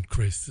woman,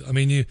 Chris. I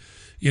mean,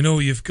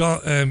 you've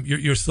got,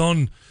 your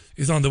son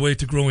is on the way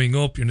to growing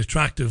up. You're an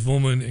attractive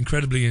woman,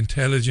 incredibly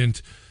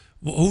intelligent.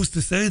 Who's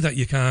to say that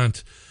you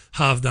can't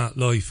have that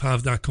life,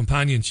 have that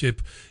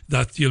companionship,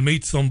 that you'll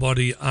meet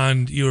somebody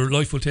and your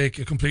life will take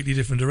a completely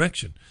different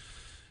direction?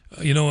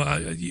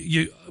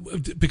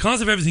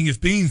 Because of everything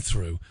you've been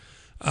through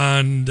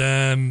and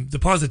the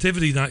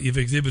positivity that you've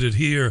exhibited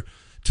here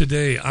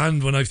today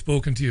and when I've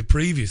spoken to you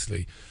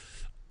previously,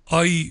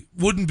 I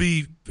wouldn't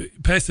be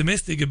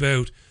pessimistic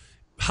about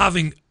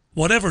having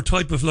whatever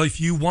type of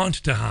life you want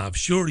to have.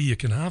 Surely you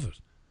can have it.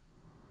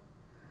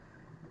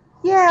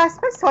 Yeah, I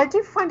suppose so. I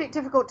do find it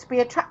difficult to be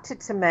attracted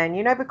to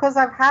men, because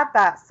I've had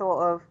that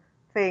sort of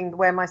thing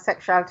where my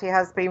sexuality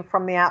has been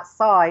from the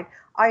outside.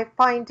 I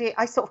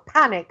sort of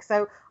panic.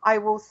 So I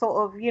will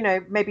sort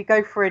of, maybe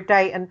go for a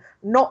date and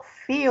not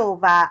feel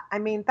that. I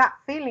mean, that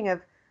feeling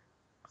of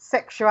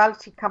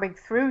sexuality coming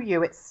through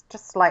you, it's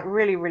just like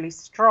really, really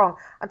strong.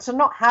 And to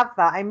not have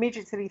that, I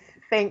immediately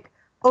think,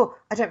 oh,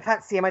 I don't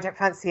fancy him.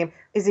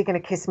 Is he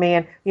going to kiss me?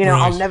 And, right.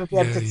 I'll never be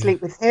able to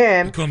sleep with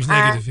him. It becomes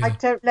negative, I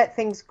don't let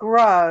things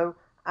grow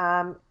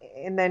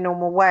in their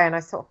normal way. And I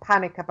sort of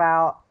panic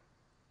about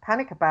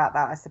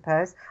that, I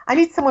suppose. I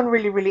need someone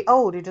really, really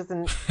old who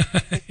doesn't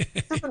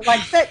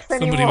like sex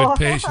anymore.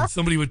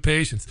 Somebody with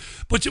patience.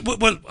 But,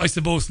 well, I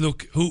suppose,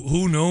 look,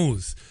 who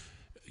knows?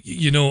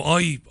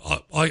 I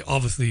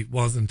obviously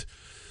wasn't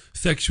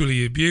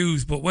sexually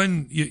abused, but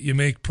when you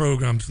make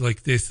programs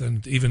like this,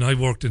 and even I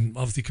worked in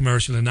obviously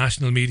commercial and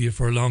national media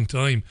for a long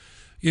time,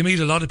 you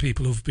meet a lot of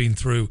people who've been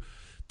through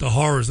the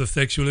horrors of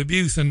sexual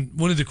abuse. And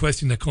one of the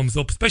questions that comes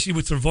up, especially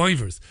with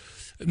survivors,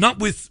 not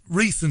with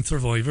recent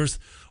survivors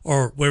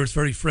or where it's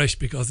very fresh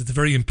because it's a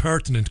very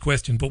impertinent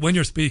question, but when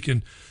you're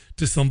speaking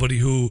to somebody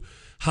who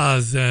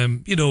has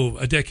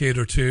a decade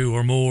or two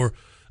or more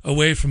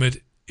away from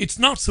it, it's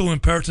not so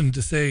impertinent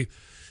to say,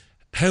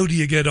 how do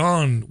you get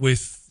on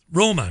with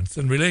romance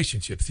and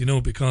relationships,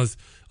 because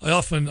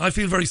I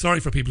feel very sorry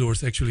for people who are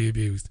sexually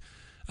abused,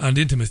 and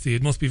intimacy,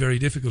 it must be very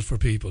difficult for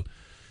people.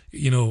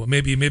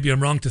 Maybe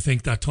I'm wrong to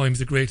think that time's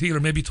a great healer.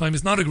 Maybe time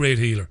is not a great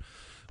healer.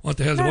 What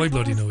the hell do I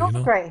bloody know? It's not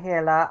a great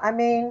healer. I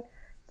mean,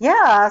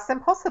 yeah, it's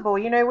impossible.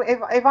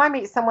 If I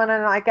meet someone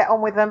and I get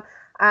on with them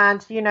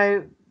and,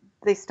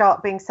 they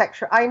start being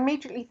sexual, I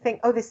immediately think,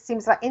 oh, this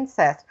seems like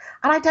incest.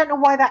 And I don't know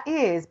why that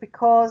is,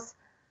 because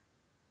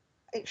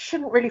it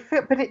shouldn't really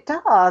feel, but it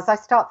does. I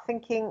start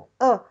thinking,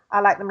 oh, I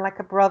like them like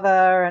a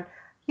brother. And,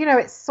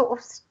 it's sort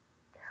of,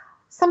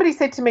 somebody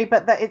said to me,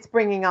 but that it's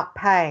bringing up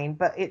pain,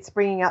 but it's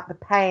bringing up the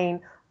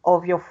pain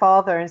of your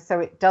father, and so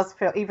it does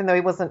feel, even though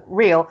he wasn't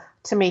real,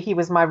 to me he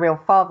was my real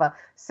father.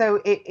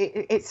 So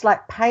it's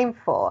like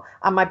painful.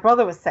 And my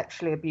brother was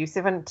sexually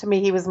abusive, and to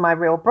me he was my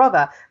real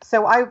brother.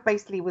 So I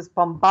basically was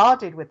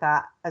bombarded with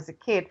that as a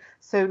kid.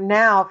 So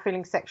now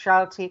feeling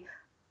sexuality,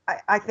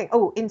 I think,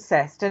 oh,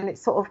 incest, and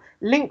it's sort of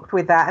linked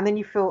with that, and then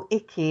you feel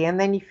icky, and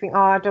then you think, oh,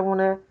 I don't want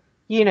to,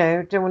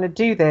 don't want to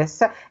do this.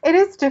 So it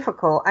is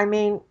difficult. I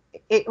mean,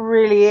 it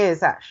really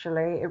is,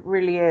 actually. It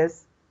really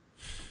is.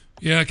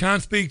 Yeah, I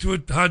can't speak to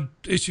it. Had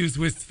issues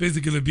with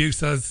physical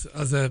abuse as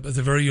a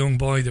very young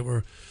boy that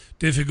were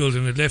difficult,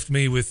 and it left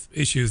me with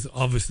issues,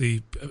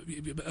 obviously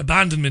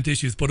abandonment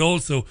issues, but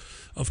also,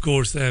 of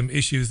course,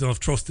 issues of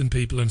trusting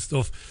people and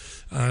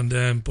stuff,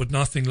 and but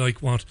nothing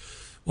like what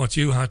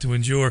you had to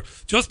endure.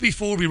 Just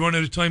before we run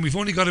out of time, we've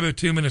only got about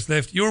 2 minutes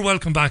left. You're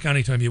welcome back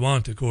anytime you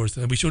want, of course,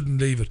 and we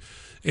shouldn't leave it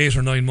 8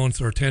 or 9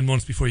 months or 10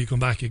 months before you come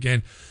back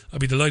again.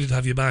 I'd be delighted to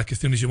have you back as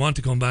soon as you want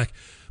to come back.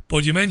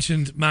 But you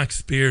mentioned Max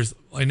Spears.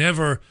 I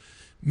never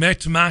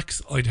met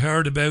Max. I'd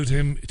heard about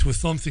him. It was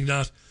something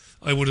that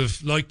I would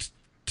have liked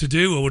to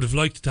do. I would have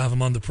liked to have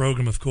him on the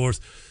programme, of course.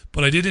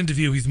 But I did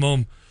interview his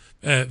mum,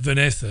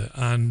 Vanessa,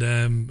 and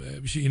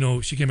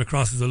she came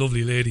across as a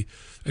lovely lady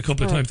a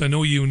couple of times. I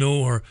know you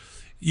know her.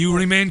 You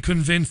remain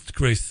convinced,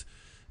 Chris,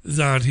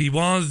 that he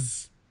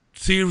was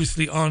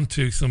seriously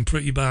onto some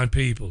pretty bad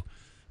people,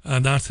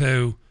 and that's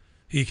how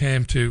he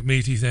came to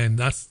meet his end.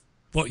 That's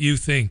what you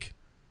think.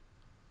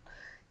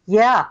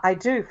 Yeah, I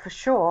do, for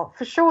sure.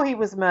 For sure he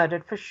was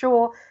murdered. For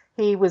sure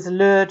he was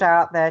lured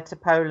out there to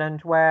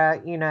Poland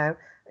where,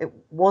 it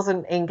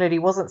wasn't England. He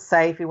wasn't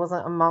safe. He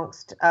wasn't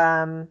amongst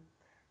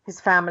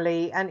his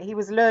family. And he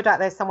was lured out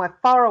there somewhere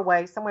far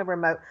away, somewhere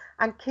remote,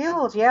 and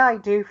killed. Yeah, I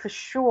do, for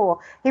sure.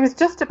 He was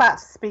just about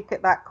to speak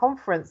at that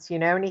conference,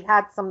 and he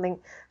had something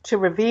to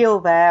reveal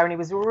there, and he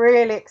was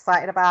really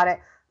excited about it.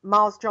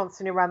 Miles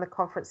Johnson, who ran the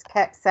conference,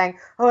 kept saying,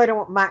 oh, I don't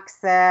want Max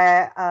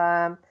there.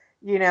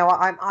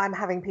 I'm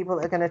having people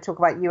that are going to talk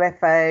about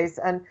UFOs.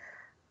 And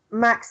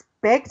Max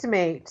begged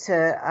me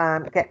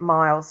to get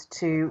Miles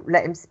to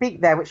let him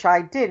speak there, which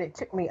I did. It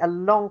took me a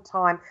long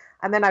time.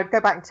 And then I'd go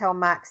back and tell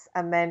Max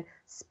and then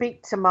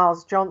speak to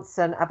Miles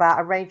Johnson about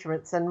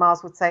arrangements. And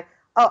Miles would say,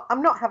 oh,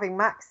 I'm not having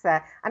Max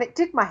there. And it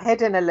did my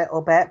head in a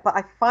little bit, but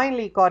I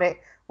finally got it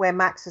where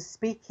Max was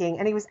speaking.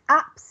 And he was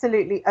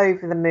absolutely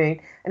over the moon.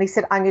 And he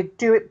said, I'm going to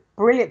do it.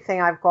 Brilliant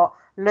thing. I've got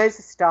loads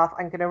of stuff.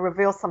 I'm going to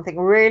reveal something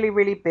really,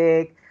 really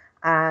big.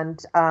 And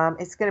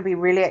it's going to be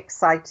really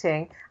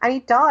exciting. And he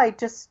died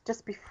just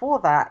before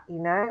that,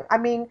 I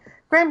mean,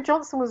 Graham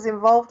Johnson was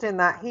involved in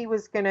that. He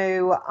was going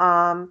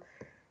to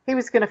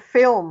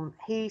film.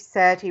 He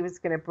said he was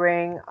going to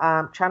bring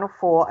Channel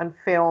 4 and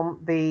film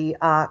the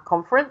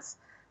conference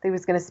he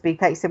was going to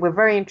speak at. He said, we're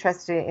very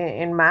interested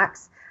in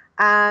Max.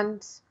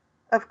 And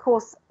of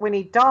course, when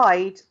he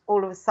died,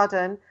 all of a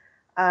sudden,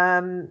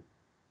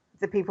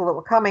 the people that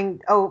were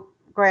coming,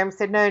 Graham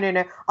said,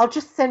 no, I'll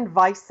just send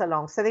Vice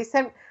along. So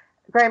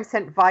Graham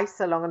sent Vice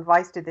along, and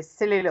Vice did this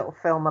silly little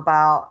film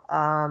about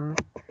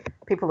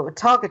people that were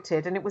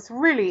targeted, and it was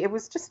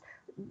just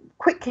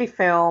quickly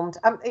filmed.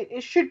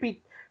 It should be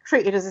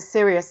treated as a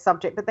serious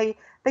subject, but they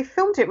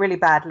filmed it really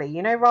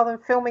badly, rather than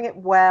filming it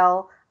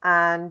well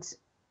and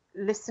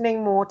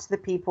listening more to the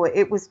people.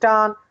 It was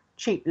done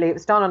cheaply. It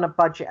was done on a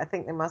budget. I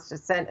think they must have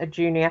sent a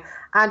junior,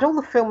 and all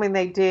the filming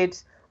they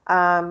did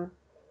around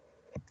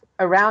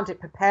it,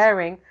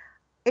 preparing.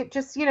 It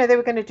just, they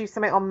were going to do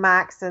something on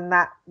Max, and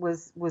that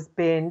was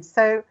binned.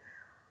 So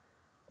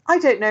I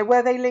don't know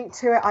where they linked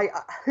to it.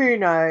 Who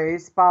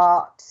knows?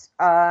 But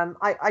I'm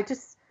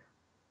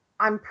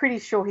pretty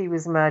sure he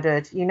was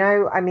murdered.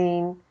 I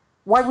mean,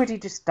 why would he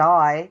just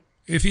die?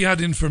 If he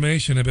had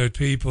information about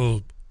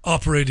people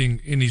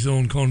operating in his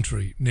own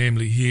country,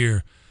 namely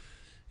here,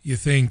 you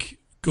think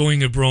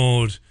going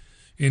abroad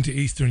into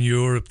Eastern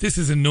Europe, this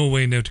is in no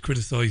way now to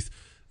criticise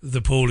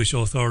the Polish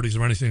authorities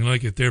or anything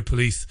like it. Their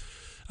police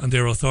and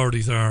their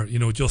authorities are,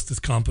 just as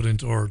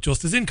competent or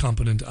just as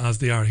incompetent as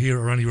they are here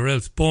or anywhere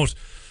else. But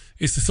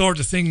it's the sort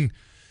of thing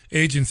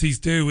agencies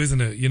do, isn't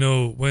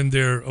it? When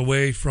they're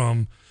away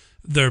from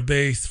their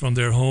base, from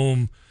their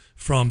home,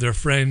 from their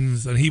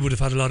friends, and he would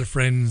have had a lot of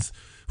friends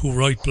who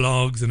write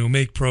blogs and who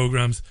make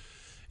programs.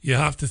 You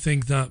have to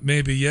think that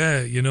maybe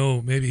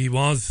he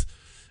was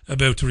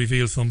about to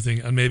reveal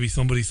something, and maybe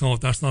somebody thought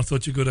that's not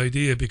such a good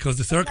idea because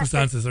the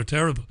circumstances are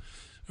terrible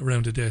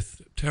around a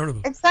death.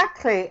 Terrible.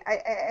 Exactly.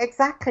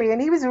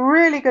 And he was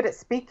really good at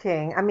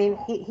speaking. I mean,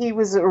 he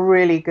was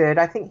really good.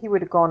 I think he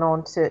would have gone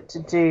on to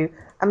do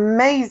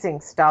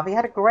amazing stuff. He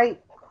had a great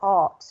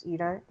heart,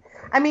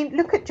 I mean,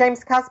 look at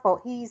James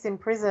Casbolt. He's in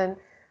prison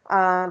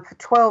for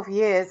 12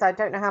 years. I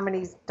don't know how many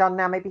he's done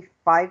now, maybe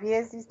 5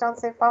 years he's done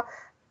so far.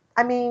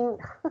 I mean,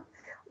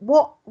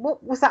 what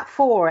was that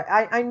for?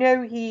 I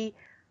know he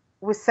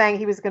was saying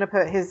he was going to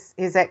put his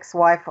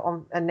ex-wife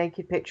on a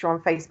naked picture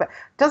on Facebook.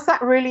 Does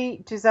that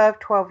really deserve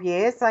 12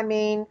 years? I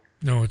mean...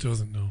 No, it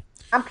doesn't, no.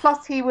 And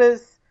plus he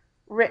was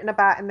written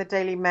about in the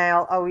Daily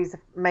Mail, he's a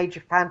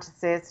major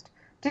fantasist,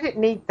 did it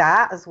need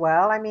that as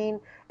well? I mean,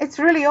 it's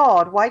really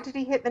odd. Why did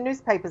he hit the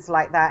newspapers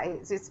like that?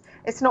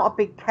 It's not a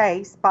big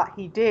case, but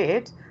he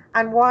did.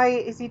 And why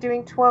is he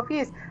doing 12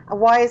 years? And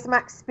why is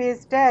Max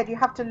Spears dead? You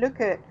have to look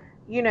at,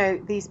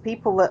 these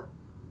people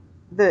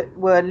that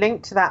were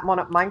linked to that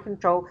monarch mind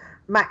control.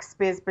 Max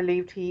Spears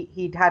believed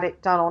he'd had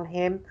it done on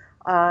him.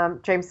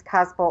 James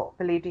Casbolt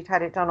believed he'd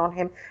had it done on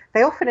him.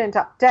 They often end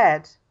up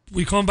dead.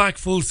 We come back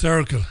full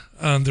circle,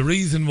 and the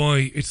reason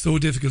why it's so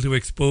difficult to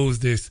expose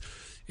this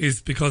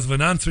is because of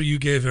an answer you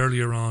gave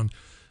earlier on,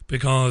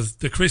 because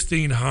the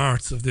Christine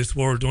Harts of this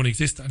world don't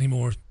exist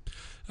anymore.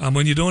 And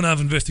when you don't have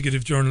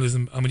investigative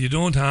journalism, and when you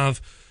don't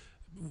have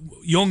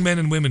young men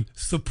and women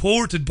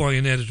supported by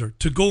an editor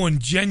to go and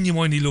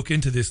genuinely look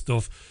into this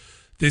stuff,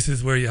 this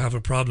is where you have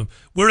a problem.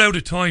 We're out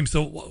of time,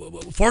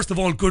 so first of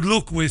all, good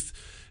luck with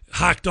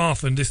Hacked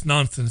Off and this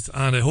nonsense,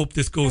 and I hope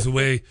this goes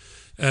away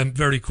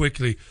very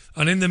quickly.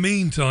 And in the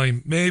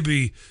meantime,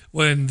 maybe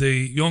when the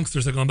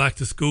youngsters are gone back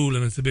to school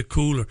and it's a bit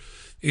cooler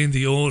in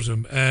the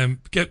autumn,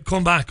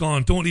 come back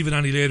on. Don't leave it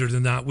any later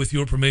than that, with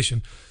your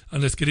permission,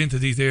 and let's get into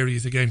these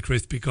areas again,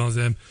 Chris, because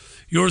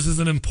yours is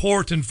an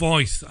important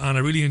voice, and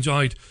I really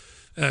enjoyed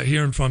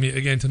hearing from you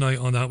again tonight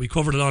on that. We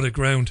covered a lot of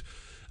ground.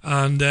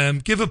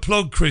 And give a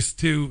plug, Chris,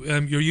 to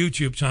your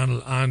YouTube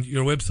channel and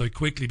your website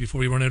quickly before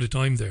we run out of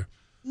time there.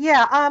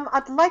 Yeah,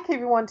 I'd like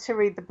everyone to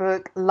read the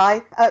book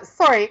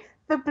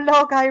the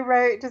blog I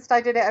wrote.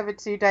 I did it over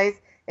 2 days.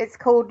 It's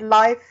called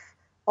Life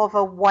of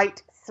a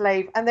White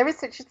Slave, and there is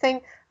such a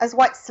thing as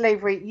white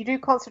slavery. You do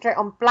concentrate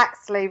on black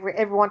slavery.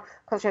 Everyone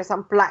concentrates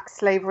on black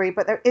slavery,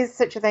 but there is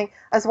such a thing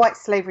as white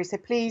slavery. So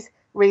please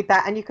read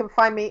that, and you can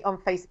find me on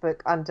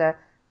Facebook under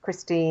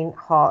Christine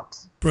Hart.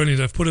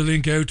 Brilliant. I've put a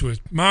link out to it.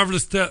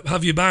 Marvellous to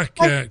have you back,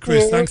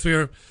 Chris. Thanks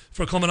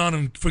for coming on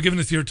and for giving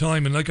us your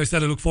time. And like I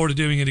said, I look forward to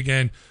doing it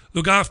again.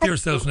 Look after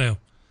yourself now.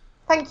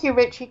 Thank you,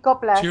 Richie. God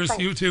bless. Cheers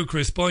to you too,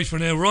 Chris. Bye for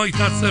now. Right,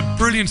 that's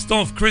brilliant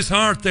stuff.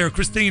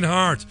 Christine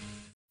Hart.